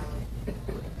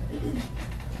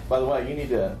 By the way, you need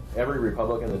to, every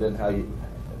Republican that didn't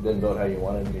vote how you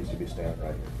wanted needs to be standing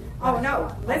right here. Oh, no,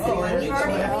 listen, we've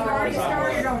already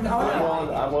started on,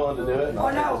 I'm willing to do it. And oh,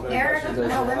 I'll take no, as many Eric, questions as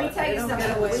no, you let me want. tell you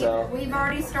something, So- we've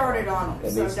already started on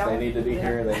them, so don't. They need to be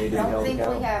here, they need to be Don't held think we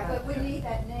accountable. haven't. But we need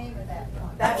that name of that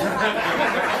one. That's right.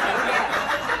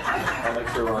 I'll make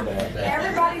sure Rhonda has that.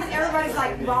 Everybody's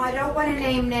like, well, I don't want to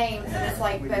name names, and it's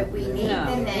like, but we need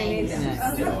the names.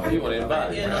 You want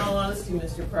anybody? In all honesty,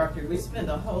 Mr. Proctor, we spend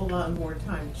a whole lot more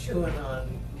time chewing on.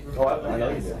 Oh, I know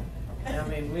you do. I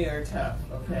mean, we are tough,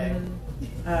 okay?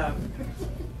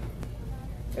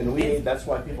 And that's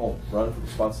why people run for the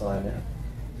spots that I'm in,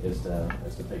 is to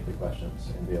take the questions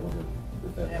and be able to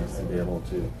defend them and be able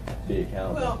to be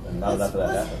accountable. Well, And not enough of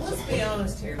that happens. let's be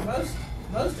honest here. Most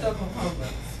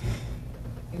Oklahomans,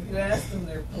 if you ask them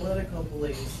their political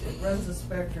beliefs, it runs a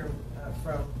spectrum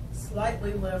from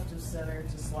slightly left of center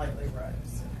to slightly right of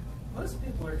center. Most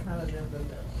people are kind of in the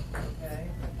middle, okay?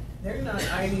 They're not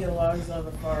ideologues on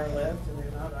the far left, and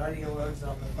they're not ideologues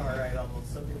on the far right, although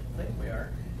some people think we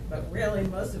are. But really,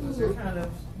 most of us are kind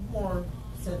of more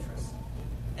centrist.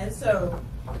 And so,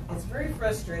 it's very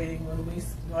frustrating when we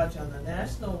watch on the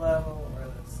national level or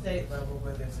the state level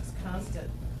where there's this constant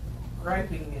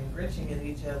griping and gritching at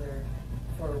each other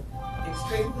for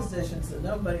extreme positions that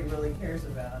nobody really cares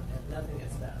about and nothing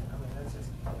is done. I mean, that's just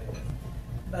the way it is.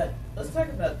 But let's talk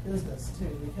about business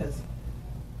too, because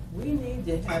we need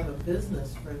to have a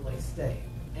business-friendly state.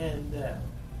 And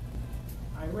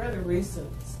I read a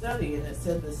recent study, and it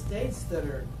said the states that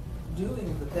are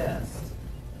doing the best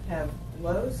have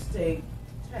low state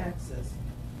taxes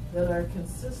that are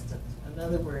consistent. In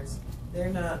other words, they're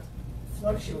not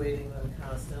fluctuating them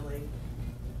constantly.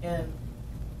 And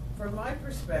from my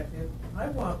perspective, I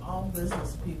want all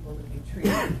business people to be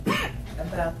treated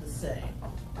about the same.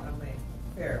 I mean,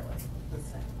 fairly the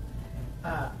same.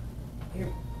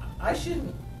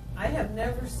 I have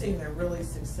never seen a really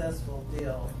successful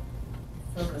deal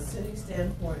from a city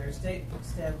standpoint or state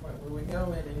standpoint where we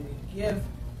go in and we give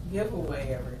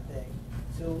away everything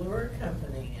to lure a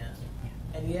company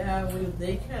in. And yeah,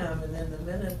 they come, and then the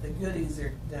minute the goodies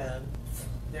are done,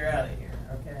 they're out of here,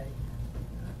 okay?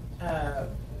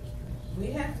 We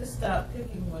have to stop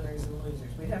picking winners and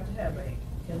losers. We have to have a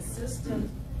consistent,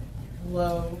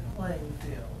 low playing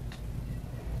field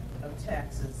of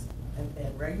taxes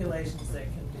and regulations that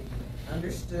can be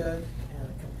understood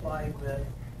and complied with.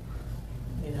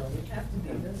 You know, we have to be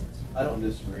business. I don't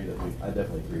disagree I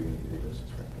definitely agree we need to be business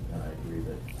friendly, and I agree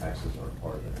that taxes are a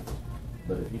part of it.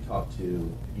 But if you talk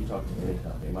to any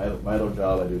company, my other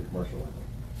job, I do commercial lending.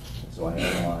 And so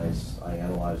I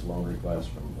analyze loan requests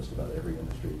from just about every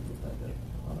industry you can think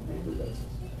of on a weekly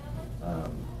basis.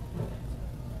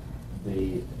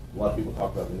 A lot of people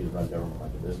talk about we need to run government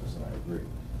like a business, and I agree.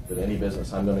 But any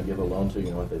business I'm going to give a loan to, you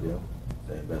know what they do?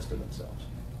 They invest in themselves.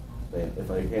 If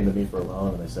they came to me for a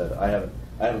loan and they said, I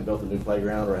haven't built a new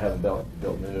playground, or I haven't built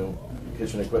new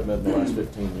kitchen equipment in the last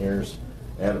 15 years,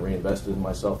 I haven't reinvested in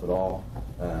myself at all,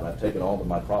 and I've taken all of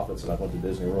my profits and I went to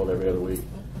Disney World every other week,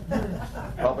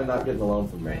 probably not getting a loan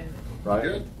from me, right?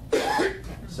 Good.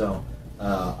 So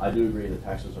I do agree that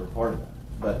taxes are a part of that.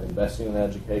 But investing in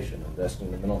education,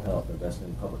 investing in mental health, investing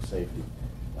in public safety,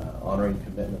 honoring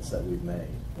commitments that we've made.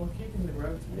 Well, kicking the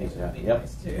road to Exactly. be Yep.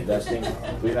 nice too. Investing.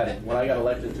 When I got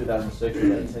elected in 2006, we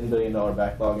had a $10 billion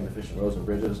backlog in efficient roads and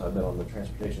bridges. I've been on the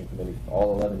transportation committee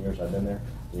all 11 years I've been there.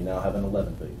 We now have an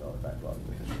 $11 billion backlog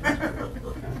in efficient roads and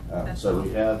bridges. So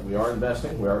we are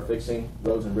investing, we are fixing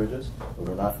roads and bridges, but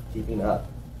we're not keeping up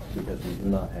because we do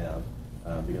not have,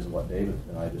 because of what David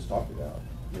and I just talked about,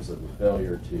 is the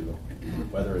failure to,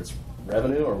 whether it's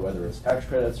revenue or whether it's tax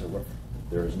credits or what,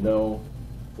 there is no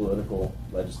political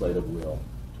legislative will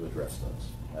to address those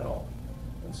at all.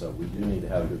 And so we do need to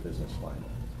have a good business climate.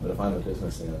 But if I'm a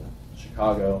business in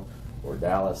Chicago or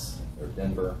Dallas or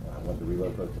Denver, and I want to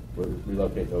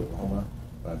relocate to Oklahoma,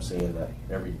 but I'm seeing that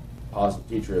every positive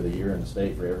teacher of the year in the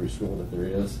state for every school that there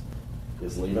is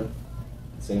leaving,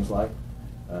 it seems like.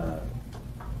 And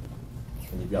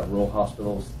you've got rural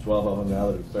hospitals, 12 of them now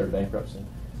that have declared bankruptcy.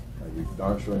 You're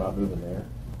darn sure not moving there.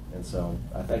 And so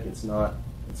I think it's not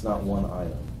one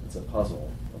item. It's a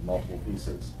puzzle of multiple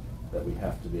pieces that we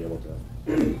have to be able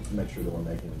to make sure that we're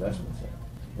making investments in.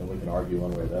 And we can argue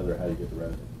one way or the other how you get the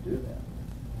revenue to do that.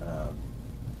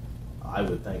 I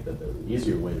would think that the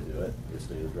easier way to do it is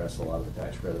to address a lot of the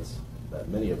tax credits, that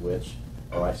many of which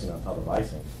are icing on top of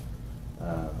icing.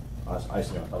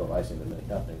 Icing on top of icing to many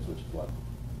companies, which is what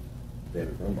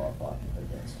David Grunbaugh fought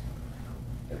against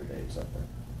every day except there.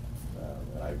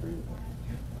 And I agree with him.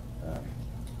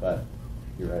 But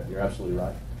you're absolutely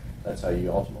right. That's how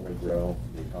you ultimately grow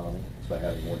the economy. It's by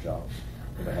having more jobs,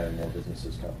 and by having more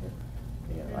businesses come here.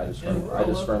 And I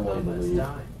just firmly believe.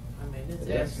 I mean, it's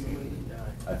absolutely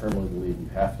dying. I firmly believe you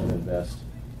have to invest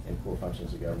in core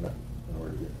functions of government in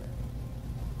order to get there.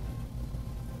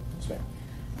 Yes, ma'am.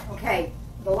 Okay,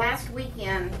 the last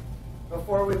weekend,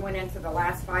 before we went into the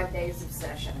last 5 days of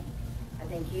session, I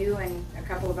think you and a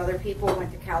couple of other people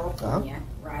went to California,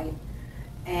 right?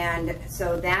 And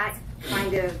so that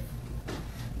kind of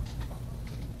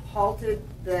halted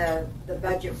the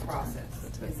budget process.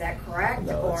 Is that correct?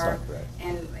 No, that's not correct.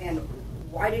 And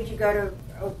why did you go to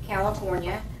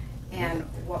California? And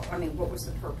what was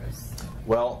the purpose?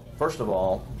 Well, first of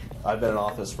all, I've been in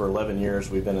office for 11 years.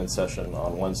 We've been in session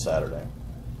on one Saturday,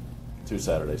 2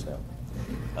 Saturdays now.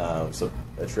 So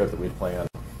a trip that we planned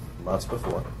months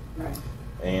before. Right.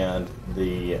 And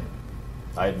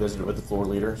I had visited with the floor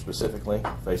leader specifically,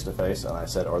 face to face, and I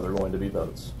said, "Are there going to be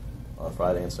votes on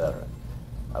Friday and Saturday?"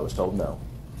 I was told no,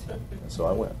 and so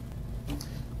I went.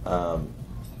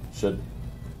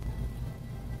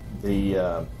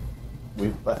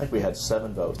 I think we had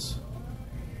 7 votes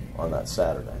on that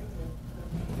Saturday.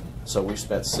 So we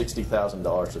spent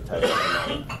 $60,000 of taxpayer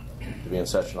money to be in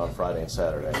session on Friday and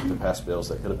Saturday to pass bills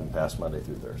that could have been passed Monday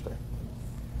through Thursday.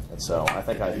 And so I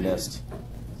think I've missed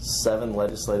 7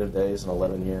 legislative days in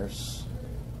 11 years.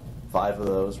 5 of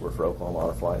those were for Oklahoma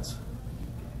honor flights,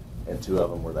 and 2 of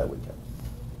them were that weekend.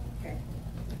 Okay.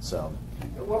 So.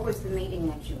 What was the meeting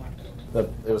that you went to?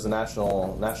 It was the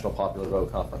National Popular Vote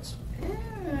Conference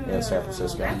in San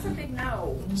Francisco. That's a big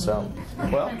no. So,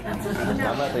 well,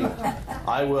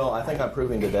 I think I'm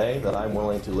proving today that I'm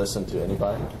willing to listen to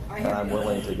anybody, and I'm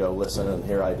willing to go listen and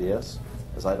hear ideas,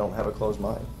 because I don't have a closed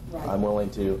mind. Right. I'm willing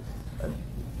to,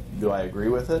 do I agree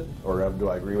with it, or do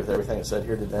I agree with everything that's said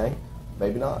here today?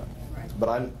 Maybe not. Right.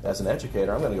 But as an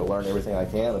educator, I'm going to go learn everything I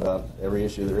can about every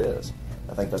issue there is.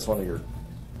 I think that's one of your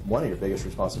biggest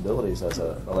responsibilities as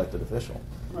an elected official,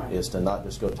 right, is to not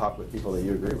just go talk with people that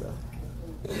you agree with.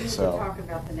 So talk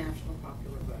about the National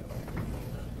Popular Vote.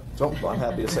 So I'm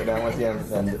happy to sit down with you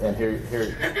and hear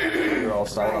your all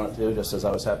side on it too, just as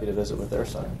I was happy to visit with their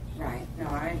side. Right. No,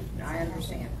 I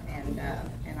understand, and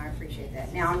I appreciate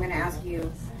that. Now I'm going to ask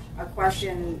you a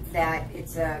question that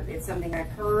it's something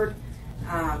I've heard.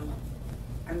 I'm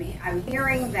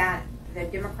hearing that the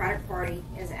Democratic Party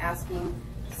is asking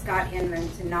Scott Inman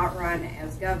to not run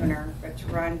as governor, but to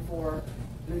run for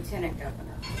lieutenant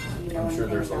governor. You know, I'm sure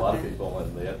there's a lot of that? people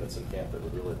in the Edmondson camp that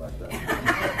would really like that.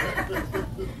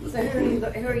 So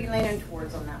who are you leaning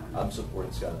towards on that one? I'm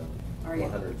supporting Scott Are Inman,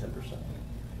 you? 110%.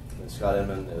 And Scott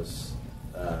Inman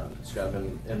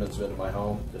Inman's been to my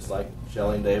home, just like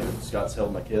Shelley and David. Scott's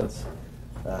held my kids.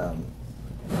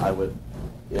 I would,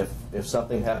 if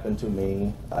something happened to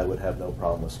me, I would have no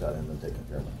problem with Scott Inman taking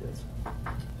care of my kids.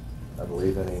 I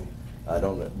believe in him.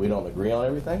 We don't agree on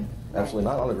everything. Absolutely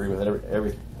not. I don't agree with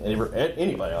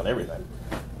anybody on everything.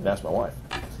 That's my wife.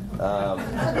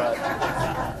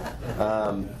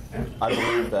 I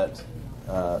believe that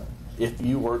if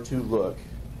you were to look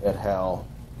at how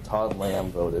Todd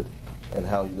Lamb voted and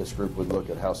how this group would look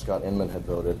at how Scott Inman had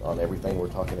voted on everything we're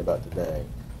talking about today,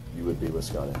 you would be with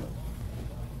Scott Inman,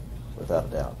 without a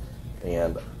doubt.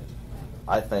 And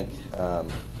I think I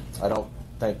don't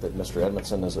think that Mr.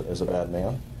 Edmondson is a bad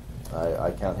man.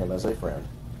 I count him as a friend.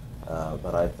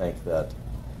 But I think that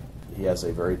he has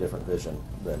a very different vision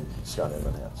than Scott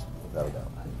Inman has, without a doubt.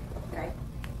 Okay.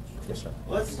 Yes, sir.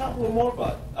 Let's talk a little more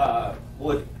about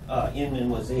what Inman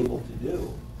was able to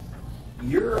do.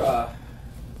 your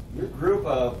group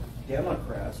of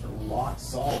Democrats are lock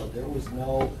solid. There was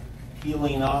no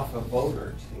peeling off a vote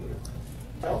or two.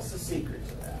 Tell us the secret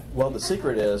to that. Well, the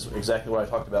secret is exactly what I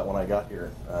talked about when I got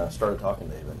here, started talking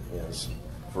to David, is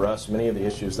for us, many of the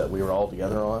issues that we were all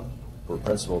together on were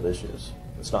principled issues.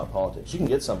 It's not politics. You can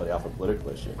get somebody off a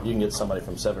political issue. You can get somebody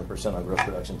from 7% on gross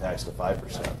production tax to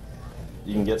 5%.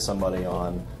 You can get somebody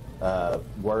on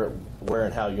where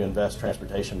and how you invest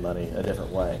transportation money a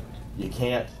different way. You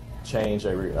can't change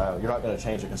you're not going to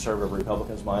change a conservative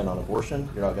Republican's mind on abortion.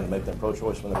 You're not going to make them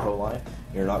pro-choice when they're pro-life.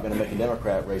 You're not going to make a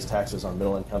Democrat raise taxes on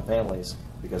middle-income families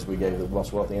because we gave the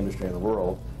most wealthy industry in the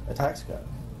world a tax cut.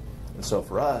 And so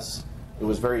for us, it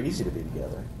was very easy to be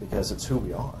together because it's who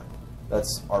we are.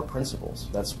 That's our principles.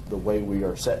 That's the way we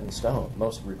are set in stone.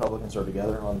 Most Republicans are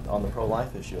together on the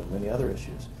pro-life issue and many other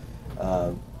issues.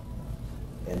 And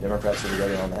Democrats are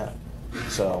together on that.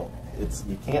 So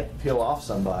you can't peel off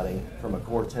somebody from a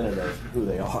core tenet of who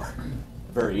they are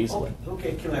very easily.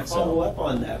 Okay, can I follow up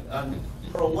on that?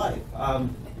 Pro-life.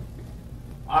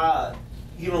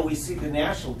 We see the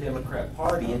National Democrat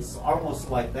Party, it's almost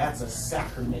like that's a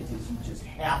sacrament, is you just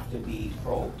have to be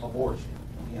pro-abortion,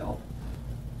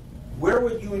 Where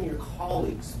would you and your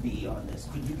colleagues be on this?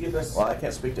 Could you give us... Well, I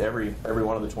can't speak to every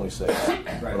one of the 26,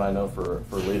 right. But I know for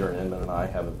Leader and Inman and I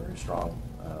have a very strong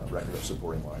record of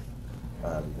supporting life. You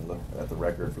can look at the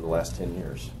record for the last 10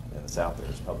 years, and it's out there,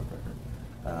 it's a public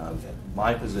record.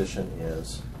 My position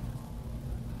is,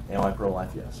 am I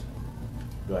pro-life? Yes.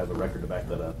 Do I have a record to back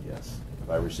that up? Yes. Have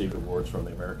I received awards from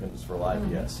the Americans for Life?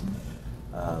 Yes.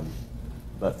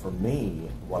 But for me,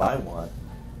 what I want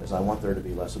is I want there to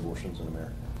be less abortions in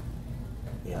America.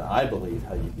 And I believe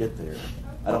how you get there,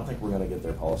 I don't think we're going to get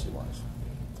there policy-wise.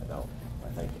 I don't.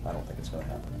 I don't think it's going to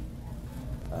happen.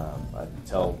 I can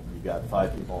tell you've got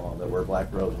 5 people that wear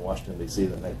black robes in Washington, D.C.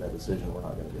 that make that decision. We're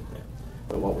not going to get there.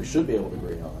 But what we should be able to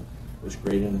agree on is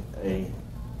creating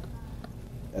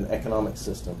an economic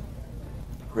system,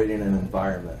 creating an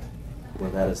environment where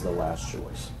that is the last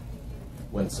choice.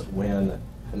 When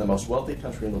in the most wealthy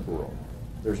country in the world,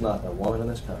 there's not a woman in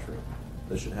this country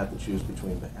that should have to choose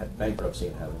between bankruptcy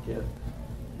and having a kid.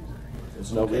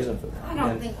 There's no reason for that. I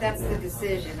don't think that's the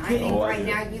decision. I think right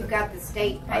now you've got the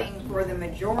state paying for the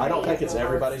majority. I don't think it's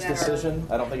everybody's decision.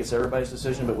 I don't think it's everybody's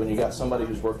decision, but when you got somebody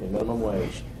who's working minimum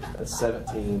wage at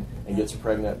 17 and gets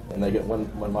pregnant, and they get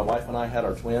when my wife and I had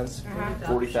our twins,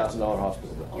 $40,000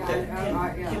 hospital bill. Okay.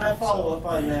 Can I follow up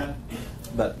on that?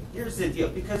 But here's the deal,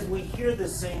 because we hear the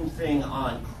same thing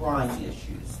on crime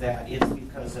issues, that it's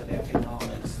because of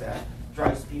economics that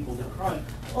drives people to crime.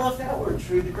 Well, if that were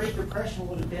true, the Great Depression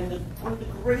would have been one of the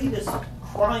greatest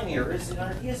crime eras in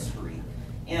our history.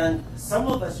 And some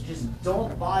of us just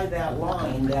don't buy that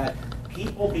line that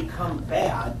people become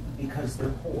bad because they're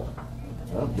poor.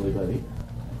 I don't believe that either.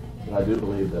 But I do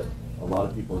believe that a lot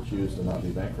of people choose to not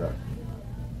be bankrupt.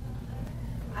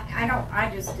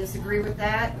 I just disagree with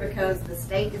that because the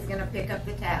state is going to pick up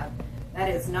the tab. That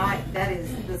is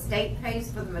the state pays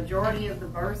for the majority of the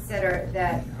births that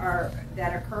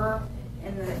occur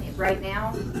right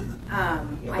now.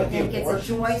 I think it's a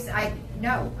choice.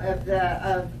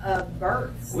 Of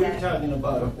births. We're talking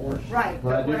about abortion. Right,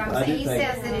 but what I'm saying, he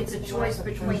says that it's a choice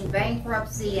between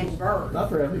bankruptcy and birth. Not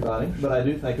for everybody, but I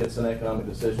do think it's an economic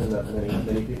decision that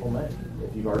many people make.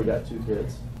 If you've already got 2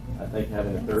 kids, I think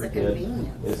having a third kid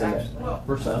is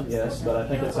for some, yes, but I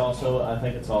think it's also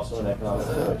an economic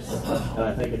choice. And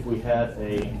I think if we had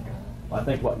I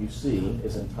think what you see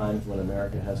is in times when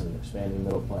America has an expanding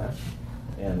middle class,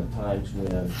 and at times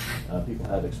when people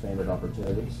have expanded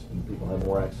opportunities and people have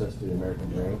more access to the American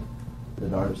dream, the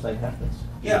darndest thing happens.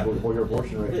 Yeah. Before your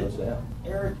abortion rate goes down.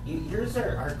 Eric, here's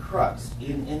our crux,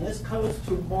 and this goes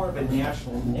to more of a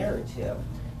national narrative,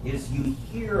 is you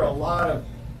hear a lot of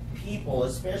people,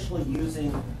 especially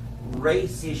using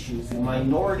race issues and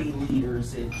minority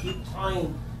leaders, and keep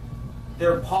tying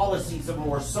their policies of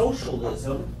more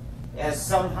socialism as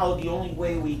somehow the only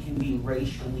way we can be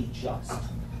racially just.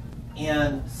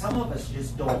 And some of us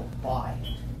just don't buy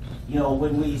it.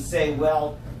 When we say,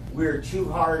 well, we're too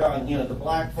hard on, the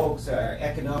black folks are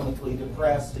economically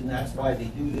depressed and that's why they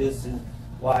do this, and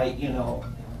why,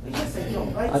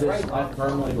 I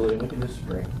firmly believe, we can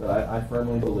disagree, but I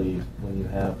firmly believe when you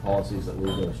have policies that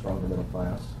lead to a stronger middle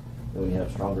class, and when you have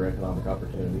stronger economic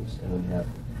opportunities, and when you have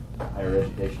higher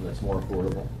education that's more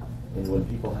affordable, and when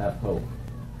people have hope,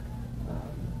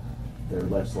 they're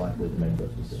less likely to make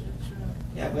those decisions.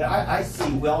 Yeah, but I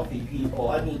see wealthy people.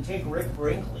 I mean, take Rick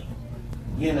Brinkley.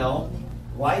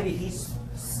 Why did he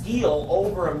steal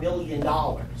over $1 million?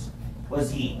 Was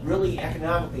he really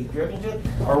economically driven to it?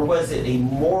 Or was it a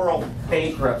moral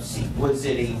bankruptcy? Was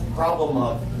it a problem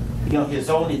of, his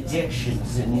own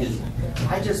addictions and his...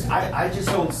 I just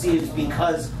don't see it's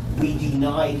because we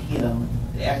denied him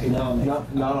the economic...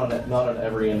 Not on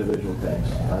every individual case.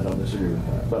 I don't disagree with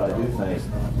that. But I do think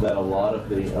that a lot of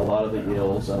the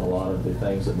ills and a lot of the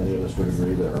things that many of us would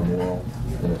agree that are moral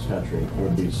in this country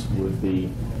would be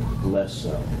less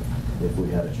so if we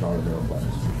had a stronger middle class.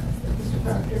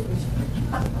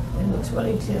 In the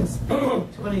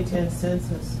 2010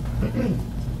 census,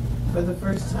 for the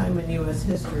first time in U.S.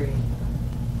 history,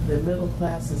 the middle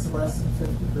class is less than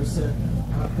 50% of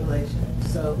the population.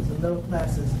 So the middle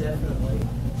class is definitely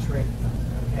shrinking,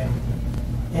 okay?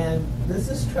 And this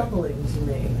is troubling to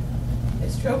me.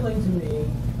 It's troubling to me,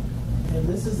 and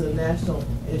this is a national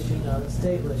issue, not a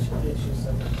state issue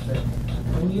so much, but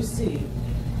when you see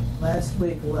last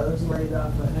week, Lowe's laid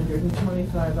off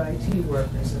 125 IT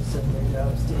workers and sent their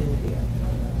jobs to India.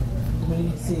 When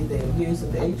you see the abuse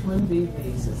of H-1B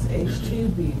visas,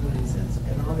 H-2B visas,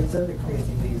 and all these other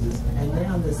crazy visas, and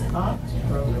now this OPT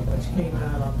program, which came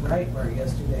out on Breitbart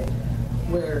yesterday,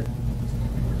 where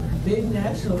big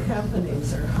national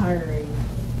companies are hiring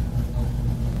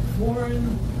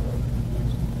foreign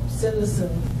citizen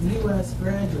U.S.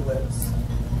 graduates,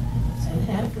 and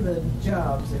half of the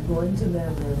jobs are going to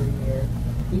them every year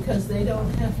because they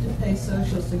don't have to pay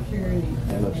Social Security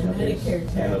and Medicare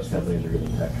taxes. And those companies are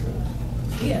getting tax credits.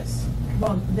 Yes.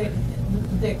 Well,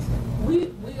 we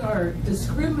are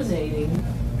discriminating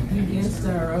against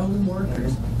our own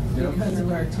workers because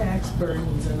of our tax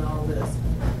burdens and all this.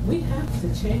 We have to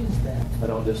change that. I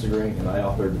don't disagree, and I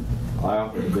authored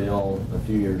a bill a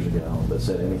few years ago that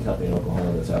said any company in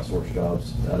Oklahoma that's outsourced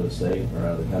jobs out of the state or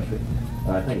out of the country,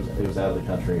 I think it was out of the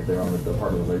country, if they're on the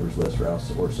Department of Labor's list for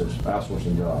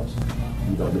outsourcing jobs,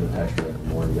 you don't get a tax credit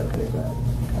anymore, you got to pay it back.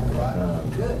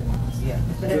 Good. Yeah.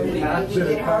 But it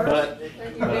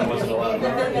wasn't allowed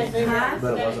enough.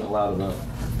 But it wasn't allowed enough.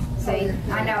 See,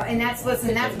 I know, and that's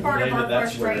part of our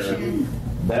frustration.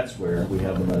 That's where we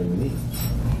have the money we need.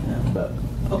 But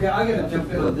okay, I got to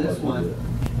jump in on this one.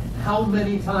 How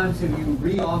many times have you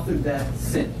re-authored that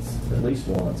since? At least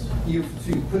once. You've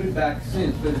put it back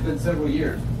since, but it's been several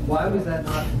years. Why was that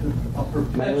not a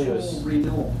perpetual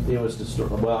renewal? It was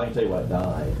well, I can tell you what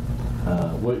died.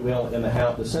 Well, in the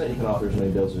House, the Senate you can author as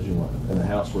many bills as you want. In the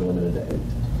House, we're limited to 8.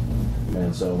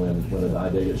 And so when the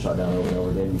idea gets shot down over and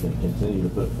over again, you can continue to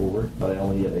put forward, but I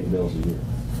only get 8 bills a year.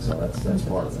 So that's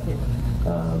part of that.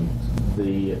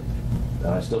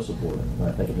 I still support it, and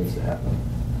I think it needs to happen.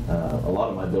 A lot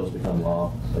of my bills become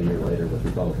law a year later with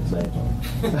Republicans' names on them,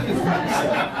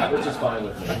 so, which is fine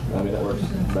with me. I mean, that works.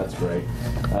 That's great.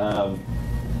 I'll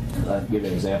give you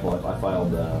an example. I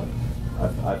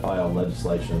filed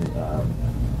legislation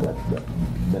that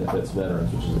benefits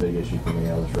veterans, which is a big issue for me.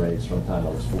 I was raised from the time I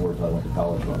was 4 until I went to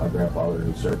college with my grandfather,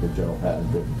 who served as General Patton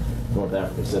in North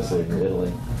Africa, Sicily, and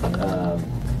Italy.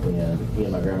 And he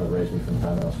and my grandmother raised me from the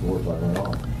time I was 4 until I went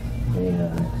off.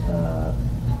 And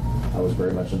I was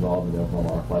very much involved in the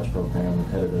Oklahoma Arc Flash program and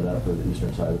headed it up for the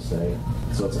eastern side of the state.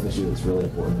 So it's an issue that's really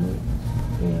important to me.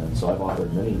 And so I've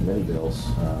authored many, many bills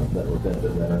that would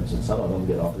benefit veterans, and some of them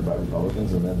get authored by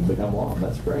Republicans and then become law. And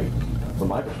that's great. From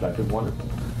my perspective, wonderful.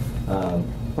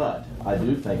 But I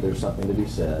do think there's something to be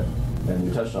said, and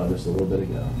we touched on this a little bit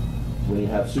ago. When you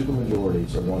have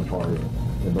supermajorities of one party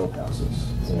in both houses,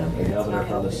 and a governor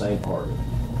from the same party,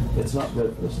 it's not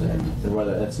good for the state. And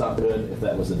whether it's not good if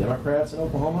that was the Democrats in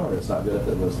Oklahoma, or it's not good if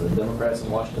it was the Democrats in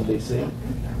Washington, D.C.,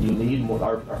 you need more.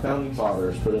 Our founding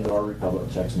fathers put into our republic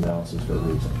checks and balances for a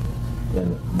reason.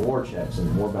 And more checks and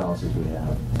more balances we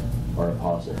have are a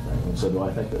positive thing. And so do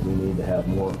I think that we need to have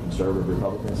more conservative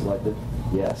Republicans elected?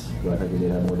 Yes. Do I think we need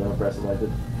to have more Democrats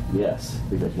elected? Yes.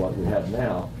 Because what we have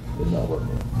now is not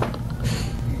working.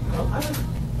 Well,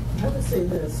 I would say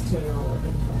this to all of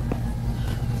you.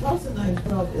 Tulsa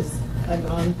 9.12 is a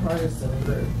nonpartisan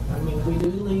group. I mean, we do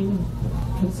lean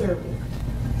conservative.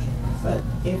 But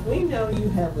if we know you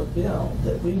have a bill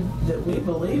that we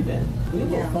believe in, we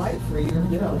will fight for your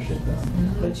bill.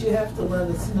 But you have to let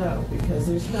us know, because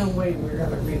there's no way we're going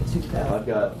to read 2,000.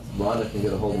 Rhonda can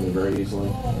get a hold of me very easily,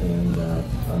 and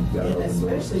I've got and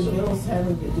especially bills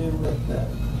having to do with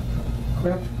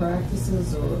corrupt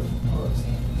practices,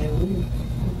 and we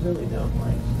really don't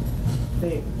like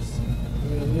favors. I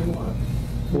mean, we want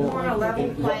a level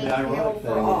playing field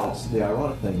for all. The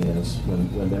ironic thing is,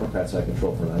 when Democrats had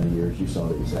control for 90 years, you saw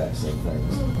the exact same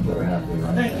things that are happening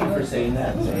right now. Thank you for saying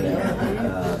that.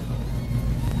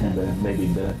 And then maybe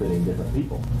benefiting different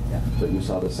people. Yeah. But you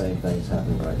saw the same things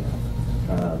happening right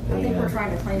I think we're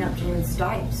trying to clean up June's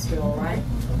Stipe still, right?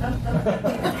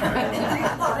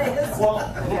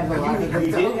 Well,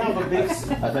 you did have a big.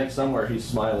 I think somewhere he's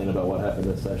smiling about what happened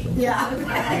this session. Yeah.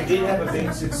 You did have a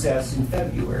big success in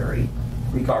February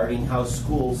regarding how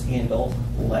schools handle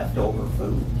leftover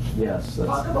food. Yes.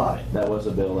 Talk about it. That was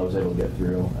a bill I was able to get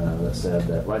through that said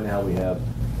that right now we have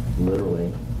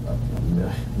literally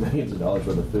millions of dollars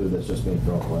worth of food that's just being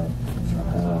thrown away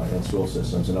in school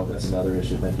systems. And that's another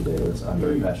issue, thank you, David, I'm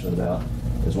very passionate about,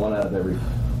 is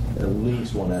at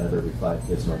least one out of every 5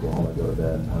 kids in Oklahoma go to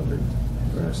bed hungry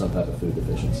or have some type of food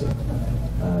deficiency.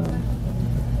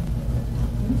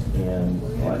 And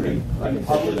I can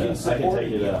take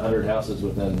you to 100 houses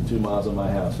within 2 miles of my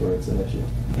house where it's an issue.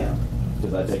 Yeah.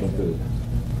 Because I take them food.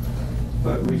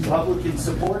 But Republicans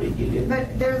supported you, didn't they?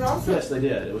 But there's also. Yes, they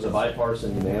did. It was a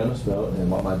bipartisan, unanimous vote,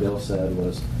 and what my bill said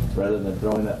was, rather than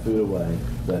throwing that food away,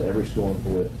 that every school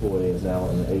employee is now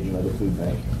an agent of the food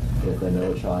bank. If they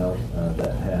know a child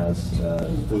that has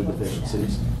food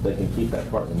deficiencies, they can keep that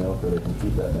carton of milk or they can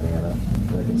keep that banana, and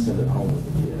they can send it home with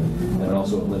the kid. And it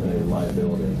also eliminated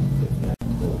liability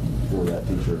for that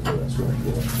teacher, for that school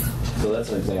kid. So that's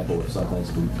an example of some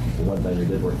things. One thing we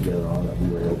did work together on that we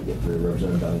were able to get through.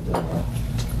 Representative Dunnington,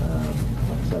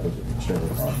 that was extremely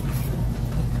positive.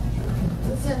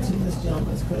 Let's answer this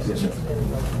gentleman's question. Yes, sir.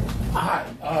 Hi,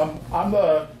 I'm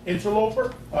the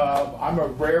interloper. I'm a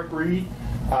rare breed.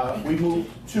 We moved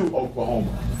to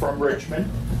Oklahoma from Richmond.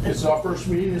 This is our first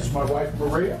meeting. This is my wife,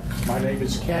 Maria. My name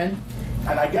is Ken.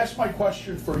 And I guess my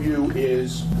question for you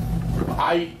is,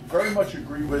 I very much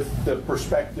agree with the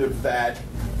perspective that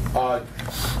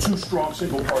too strong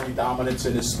single-party dominance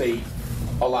in a state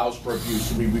allows for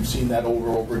abuse. I mean, we've seen that over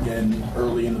and over again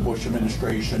early in the Bush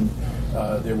administration.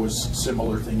 There was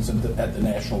similar things at the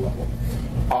national level.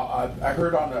 I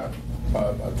heard on a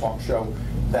talk show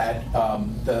that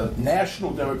the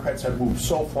national Democrats have moved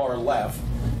so far left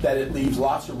that it leaves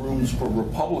lots of rooms for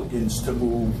Republicans to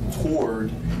move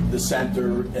toward the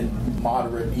center and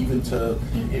moderate, even to,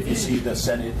 if you see the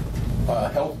Senate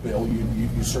health bill,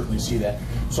 you certainly see that.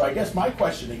 So I guess my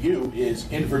question to you is,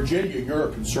 in Virginia, you're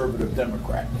a conservative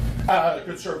Democrat,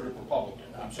 conservative Republican.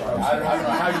 I'm sorry. I don't know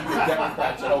how you get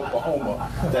Democrats in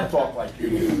Oklahoma that talk like you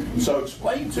do. So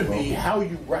explain to me how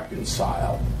you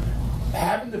reconcile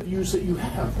having the views that you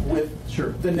have with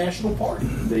the national party.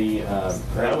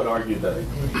 I would argue that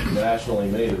nationally,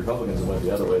 many of the Republicans have went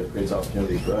the other way. That creates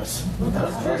opportunities for us.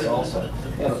 Us also.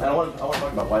 And I want to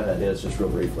talk about why that is just real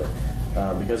briefly.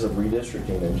 Because of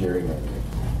redistricting and gerrymandering,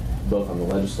 both on the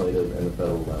legislative and the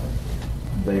federal level,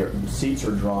 their seats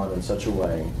are drawn in such a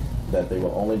way that they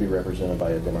will only be represented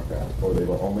by a Democrat or they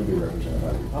will only be represented by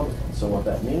a Republican. So what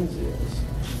that means is,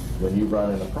 when you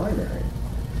run in a primary,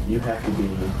 you have to be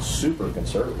super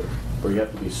conservative or you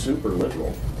have to be super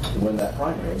liberal to win that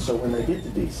primary. And so when they get to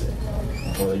D.C.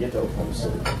 or they get to Oklahoma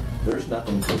City, there's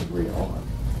nothing to agree on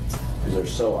because they're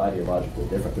so ideologically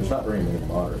different. There's not very many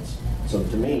moderates. So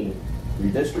to me,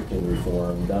 redistricting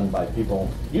reform done by people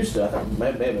used to, I think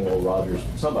maybe Will Rogers,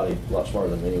 somebody a lot smarter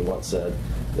than me, once said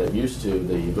that used to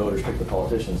the voters pick the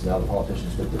politicians, now the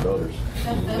politicians pick the voters.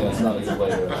 That's not a good way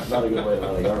to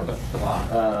run a government.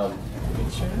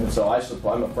 And so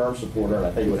I'm a firm supporter, and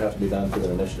I think it would have to be done through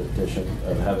an initiative petition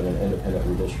of having an independent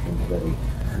redistricting committee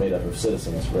made up of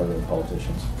citizens rather than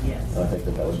politicians. Yes. And I think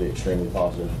that would be extremely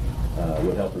positive. It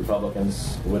would help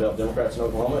Republicans, it would help Democrats in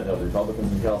Oklahoma, it would help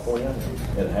Republicans in California,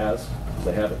 and it has.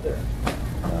 They have it there.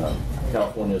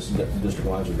 California's district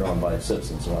lines are drawn by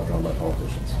citizens, and not drawn by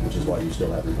politicians, which is why you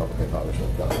still have Republican congressmen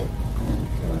in California.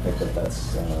 And I think that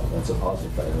that's a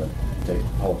positive thing, to take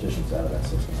politicians out of that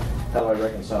system. How do I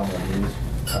reconcile my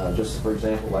views? Just for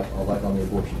example, like on the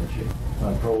abortion issue,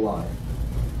 I'm pro-life,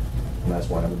 and that's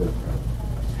why I'm a Democrat.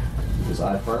 Because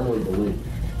I firmly believe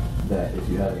that if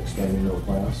you have an expanding middle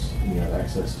class, and you have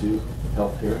access to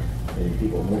health care,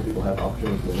 and more people have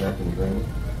opportunity for the American dream,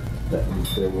 that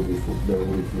there will be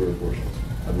fewer abortions.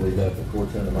 I believe that at the core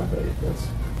tenet of my faith.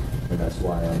 That's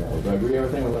why I'm that way. Do I agree with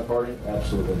everything with my party?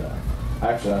 Absolutely not.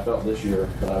 Actually, I felt this year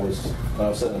that when I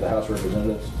was sitting in the House of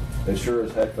Representatives, it sure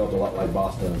as heck felt a lot like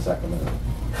Boston and Sacramento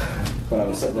when I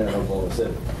was sitting there in Oklahoma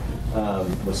City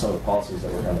with some of the policies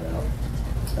that were coming out.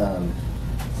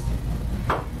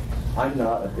 I'm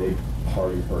not a big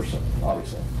party person,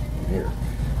 obviously, I'm here.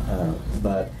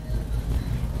 But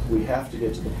we have to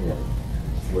get to the point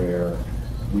where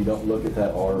we don't look at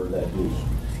that R or that D.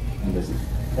 Because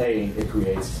it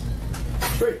creates,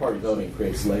 straight party voting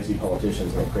creates lazy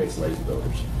politicians and it creates lazy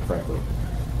voters, frankly.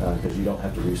 Because you don't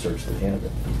have to research the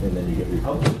candidate. And then you get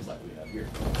Republicans like we have here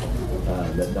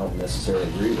that don't necessarily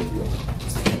agree with you.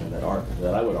 And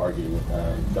that I would argue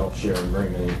don't share very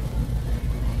many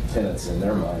tenets in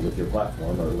their mind with your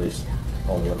platform, or at least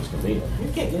only what is convenient.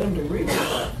 You can't get them to read it.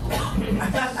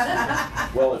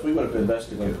 Well, if we would have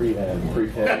invested in pre-K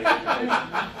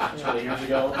 20 years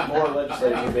ago, more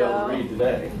legislators would be able to read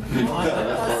today. They won't.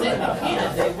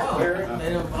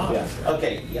 They don't bother. Yeah.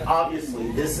 Okay, yeah,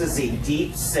 obviously, this is a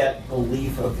deep-set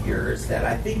belief of yours that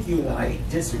I think you and I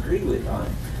disagree with on.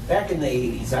 Back in the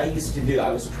 80s,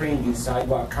 I was trained to do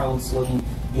sidewalk counseling,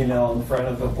 in front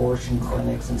of abortion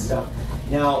clinics and stuff.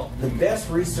 Now, the best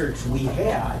research we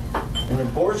had, and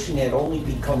abortion had only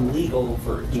become legal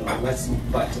for, less than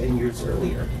about 10 years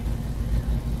earlier.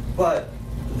 But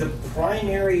the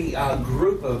primary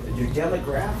group of the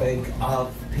demographic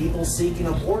of people seeking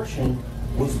abortion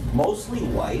was mostly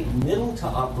white, middle to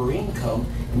upper income,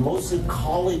 and mostly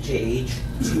college age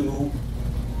to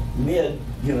mid,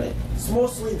 it's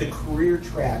mostly the career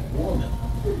track woman.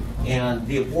 And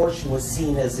the abortion was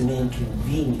seen as an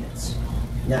inconvenience.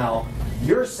 Now,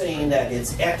 you're saying that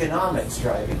it's economics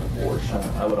driving abortion.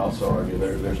 I would also argue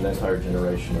there's an entire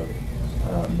generation of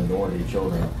minority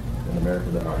children in America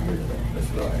that aren't here today.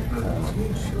 That's right.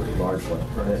 Largely.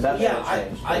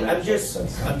 I'm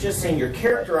just saying you're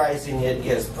characterizing it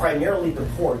as primarily the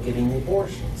poor getting the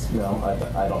abortions. No,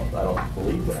 I don't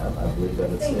believe that. I believe that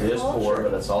it is poor,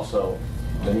 but it's also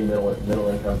many middle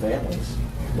income families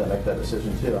that make that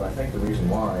decision too. And I think the reason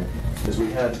why is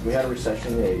we had a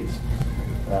recession in the 80s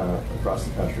across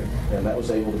the country, and that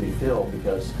was able to be filled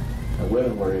because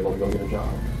women were able to go get a job.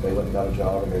 They went and got a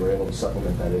job, and they were able to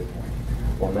supplement that income.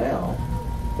 Well, now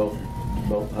both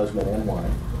husband and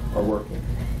wife are working.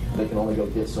 They can only go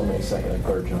get so many second and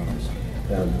third jobs.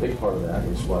 And a big part of that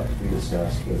is what we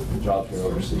discussed with jobs going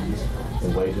overseas,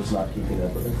 and wages not keeping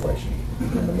up with inflation,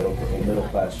 and the middle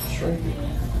class is shrinking.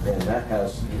 And that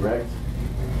has direct,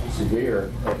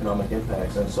 severe economic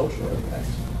impacts and social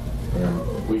impacts. And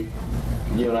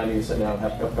you and I need to sit down and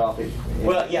have a cup of coffee.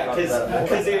 Well, yeah,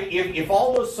 because if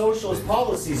all those socialist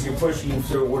policies you're pushing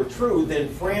through were true, then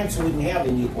France wouldn't have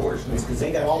any abortions because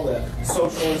they got all the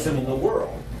socialism in the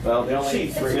world. Well, the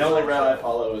only red I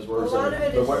follow is words.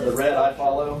 The red I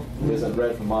follow isn't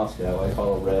red from Moscow. I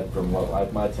follow red from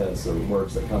my tenets of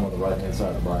words that come on the right-hand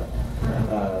side of the Bible.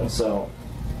 So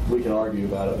we can argue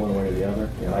about it one way or the other.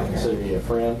 I consider you a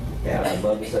friend, and I'd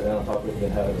love to sit down and talk with you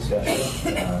and have a discussion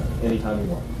anytime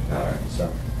you want. All right. So I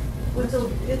agree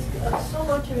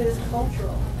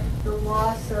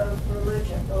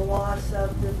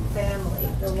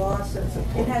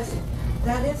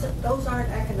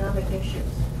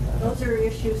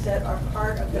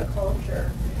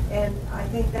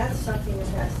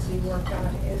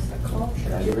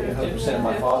 100%.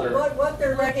 My father. What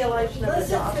their regulation of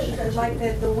adoption, like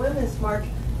the women's march,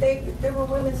 there were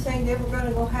women saying they were going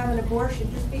to go have an abortion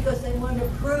just because they wanted to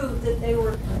prove that they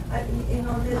were,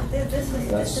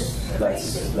 this is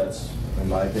crazy. That's in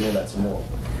my opinion, that's immoral.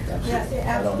 Yes,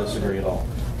 I don't disagree at all.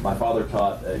 My father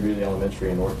taught at Greeley Elementary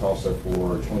in North Tulsa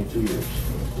for 22 years,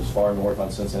 as far north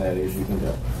on Cincinnati as you can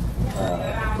go.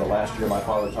 The last year my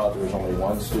father taught, there was only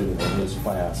one student in his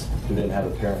class who didn't have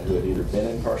a parent who had either been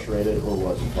incarcerated or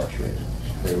was incarcerated.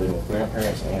 They were living with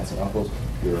grandparents and aunts and uncles.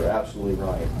 You're absolutely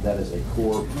right. That is a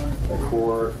core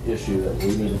issue that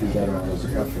we need to do better on as a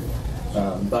country.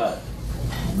 But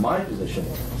my position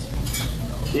is,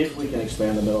 if we can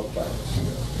expand the middle class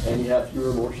and you have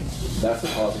fewer abortions, that's a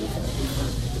positive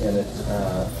thing. And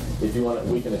if you want,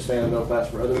 we can expand the middle class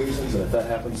for other reasons, and if that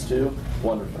happens too,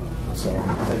 wonderful. So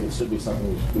I think it should be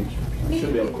something we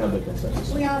should be able to come to a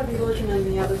consensus. We ought to be looking on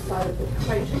the other side of the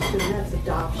equation too, and that's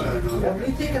adoption.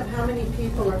 You think of how many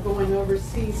people are going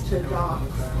overseas to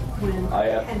adopt,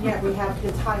 and yet we have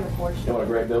this high abortion. You know what a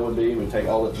great bill would be? We take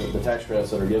all the tax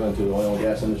credits that are given to the oil and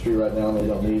gas industry right now, and they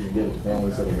don't need to give it to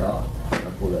families that adopt.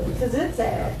 Because it's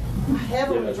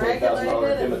heavily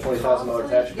regulated. Give them a $20,000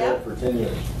 tax credit for 10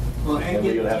 years. Well, and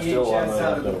get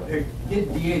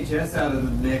DHS out of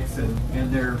the mix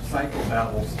and their cycle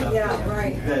battle stuff. Yeah,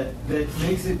 right. That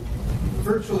makes it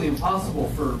virtually impossible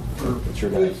for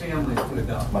good families to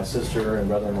adopt. My sister and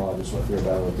brother-in-law just went through a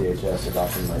battle with DHS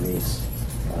adopting my niece,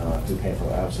 who came from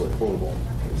an absolutely horrible,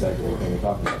 exactly what we're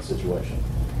talking about situation.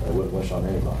 I wouldn't wish on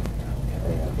anybody.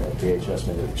 And DHS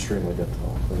made it extremely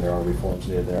difficult, and there are reforms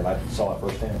needed there, and I saw it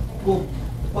firsthand. Well,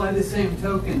 by the same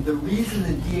token, the reason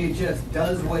that DHS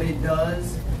does what it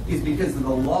does is because of the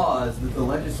laws that the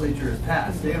legislature has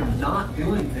passed. They are not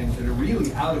doing things that are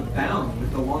really out of bounds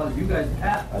with the laws you guys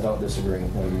passed. I don't disagree.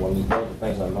 And one of the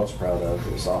things I'm most proud of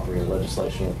is offering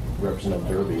legislation with Representative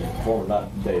Derby,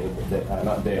 not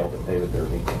Dale, but David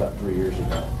Derby, about 3 years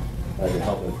ago, to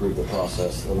help improve the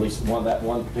process. At least that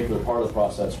one particular part of the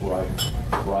process where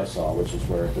I saw, which is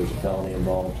where if there's a felony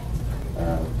involved,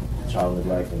 child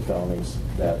neglect and felonies,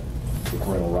 that the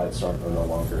parental rights are no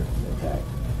longer intact.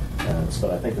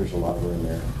 But I think there's a lot of room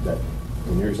there that,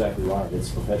 and you're exactly right, it's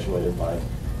perpetuated by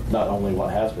not only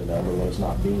what has been done, but what is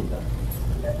not being done.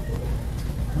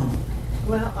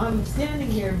 Well, I'm standing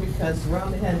here because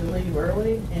Rhonda had to leave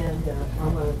early, and I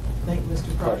want to thank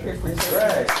Mr. Parker for his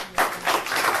Right.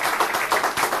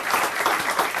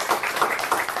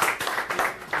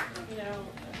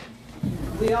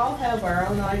 We all have our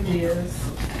own ideas.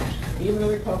 Even the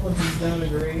Republicans don't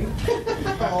agree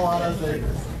on a lot of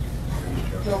things.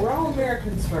 But we're all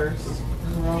Americans first,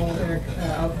 and we're all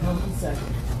Oklahomans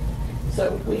second.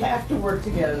 So we have to work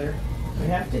together. We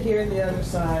have to hear the other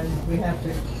side. We have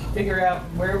to figure out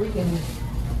where we can,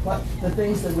 what the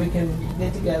things that we can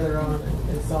get together on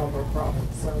and solve our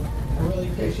problems. So I really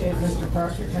appreciate Mr.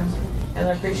 Parker coming, and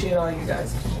I appreciate all you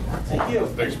guys. Thank you.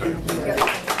 Thanks,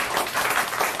 man.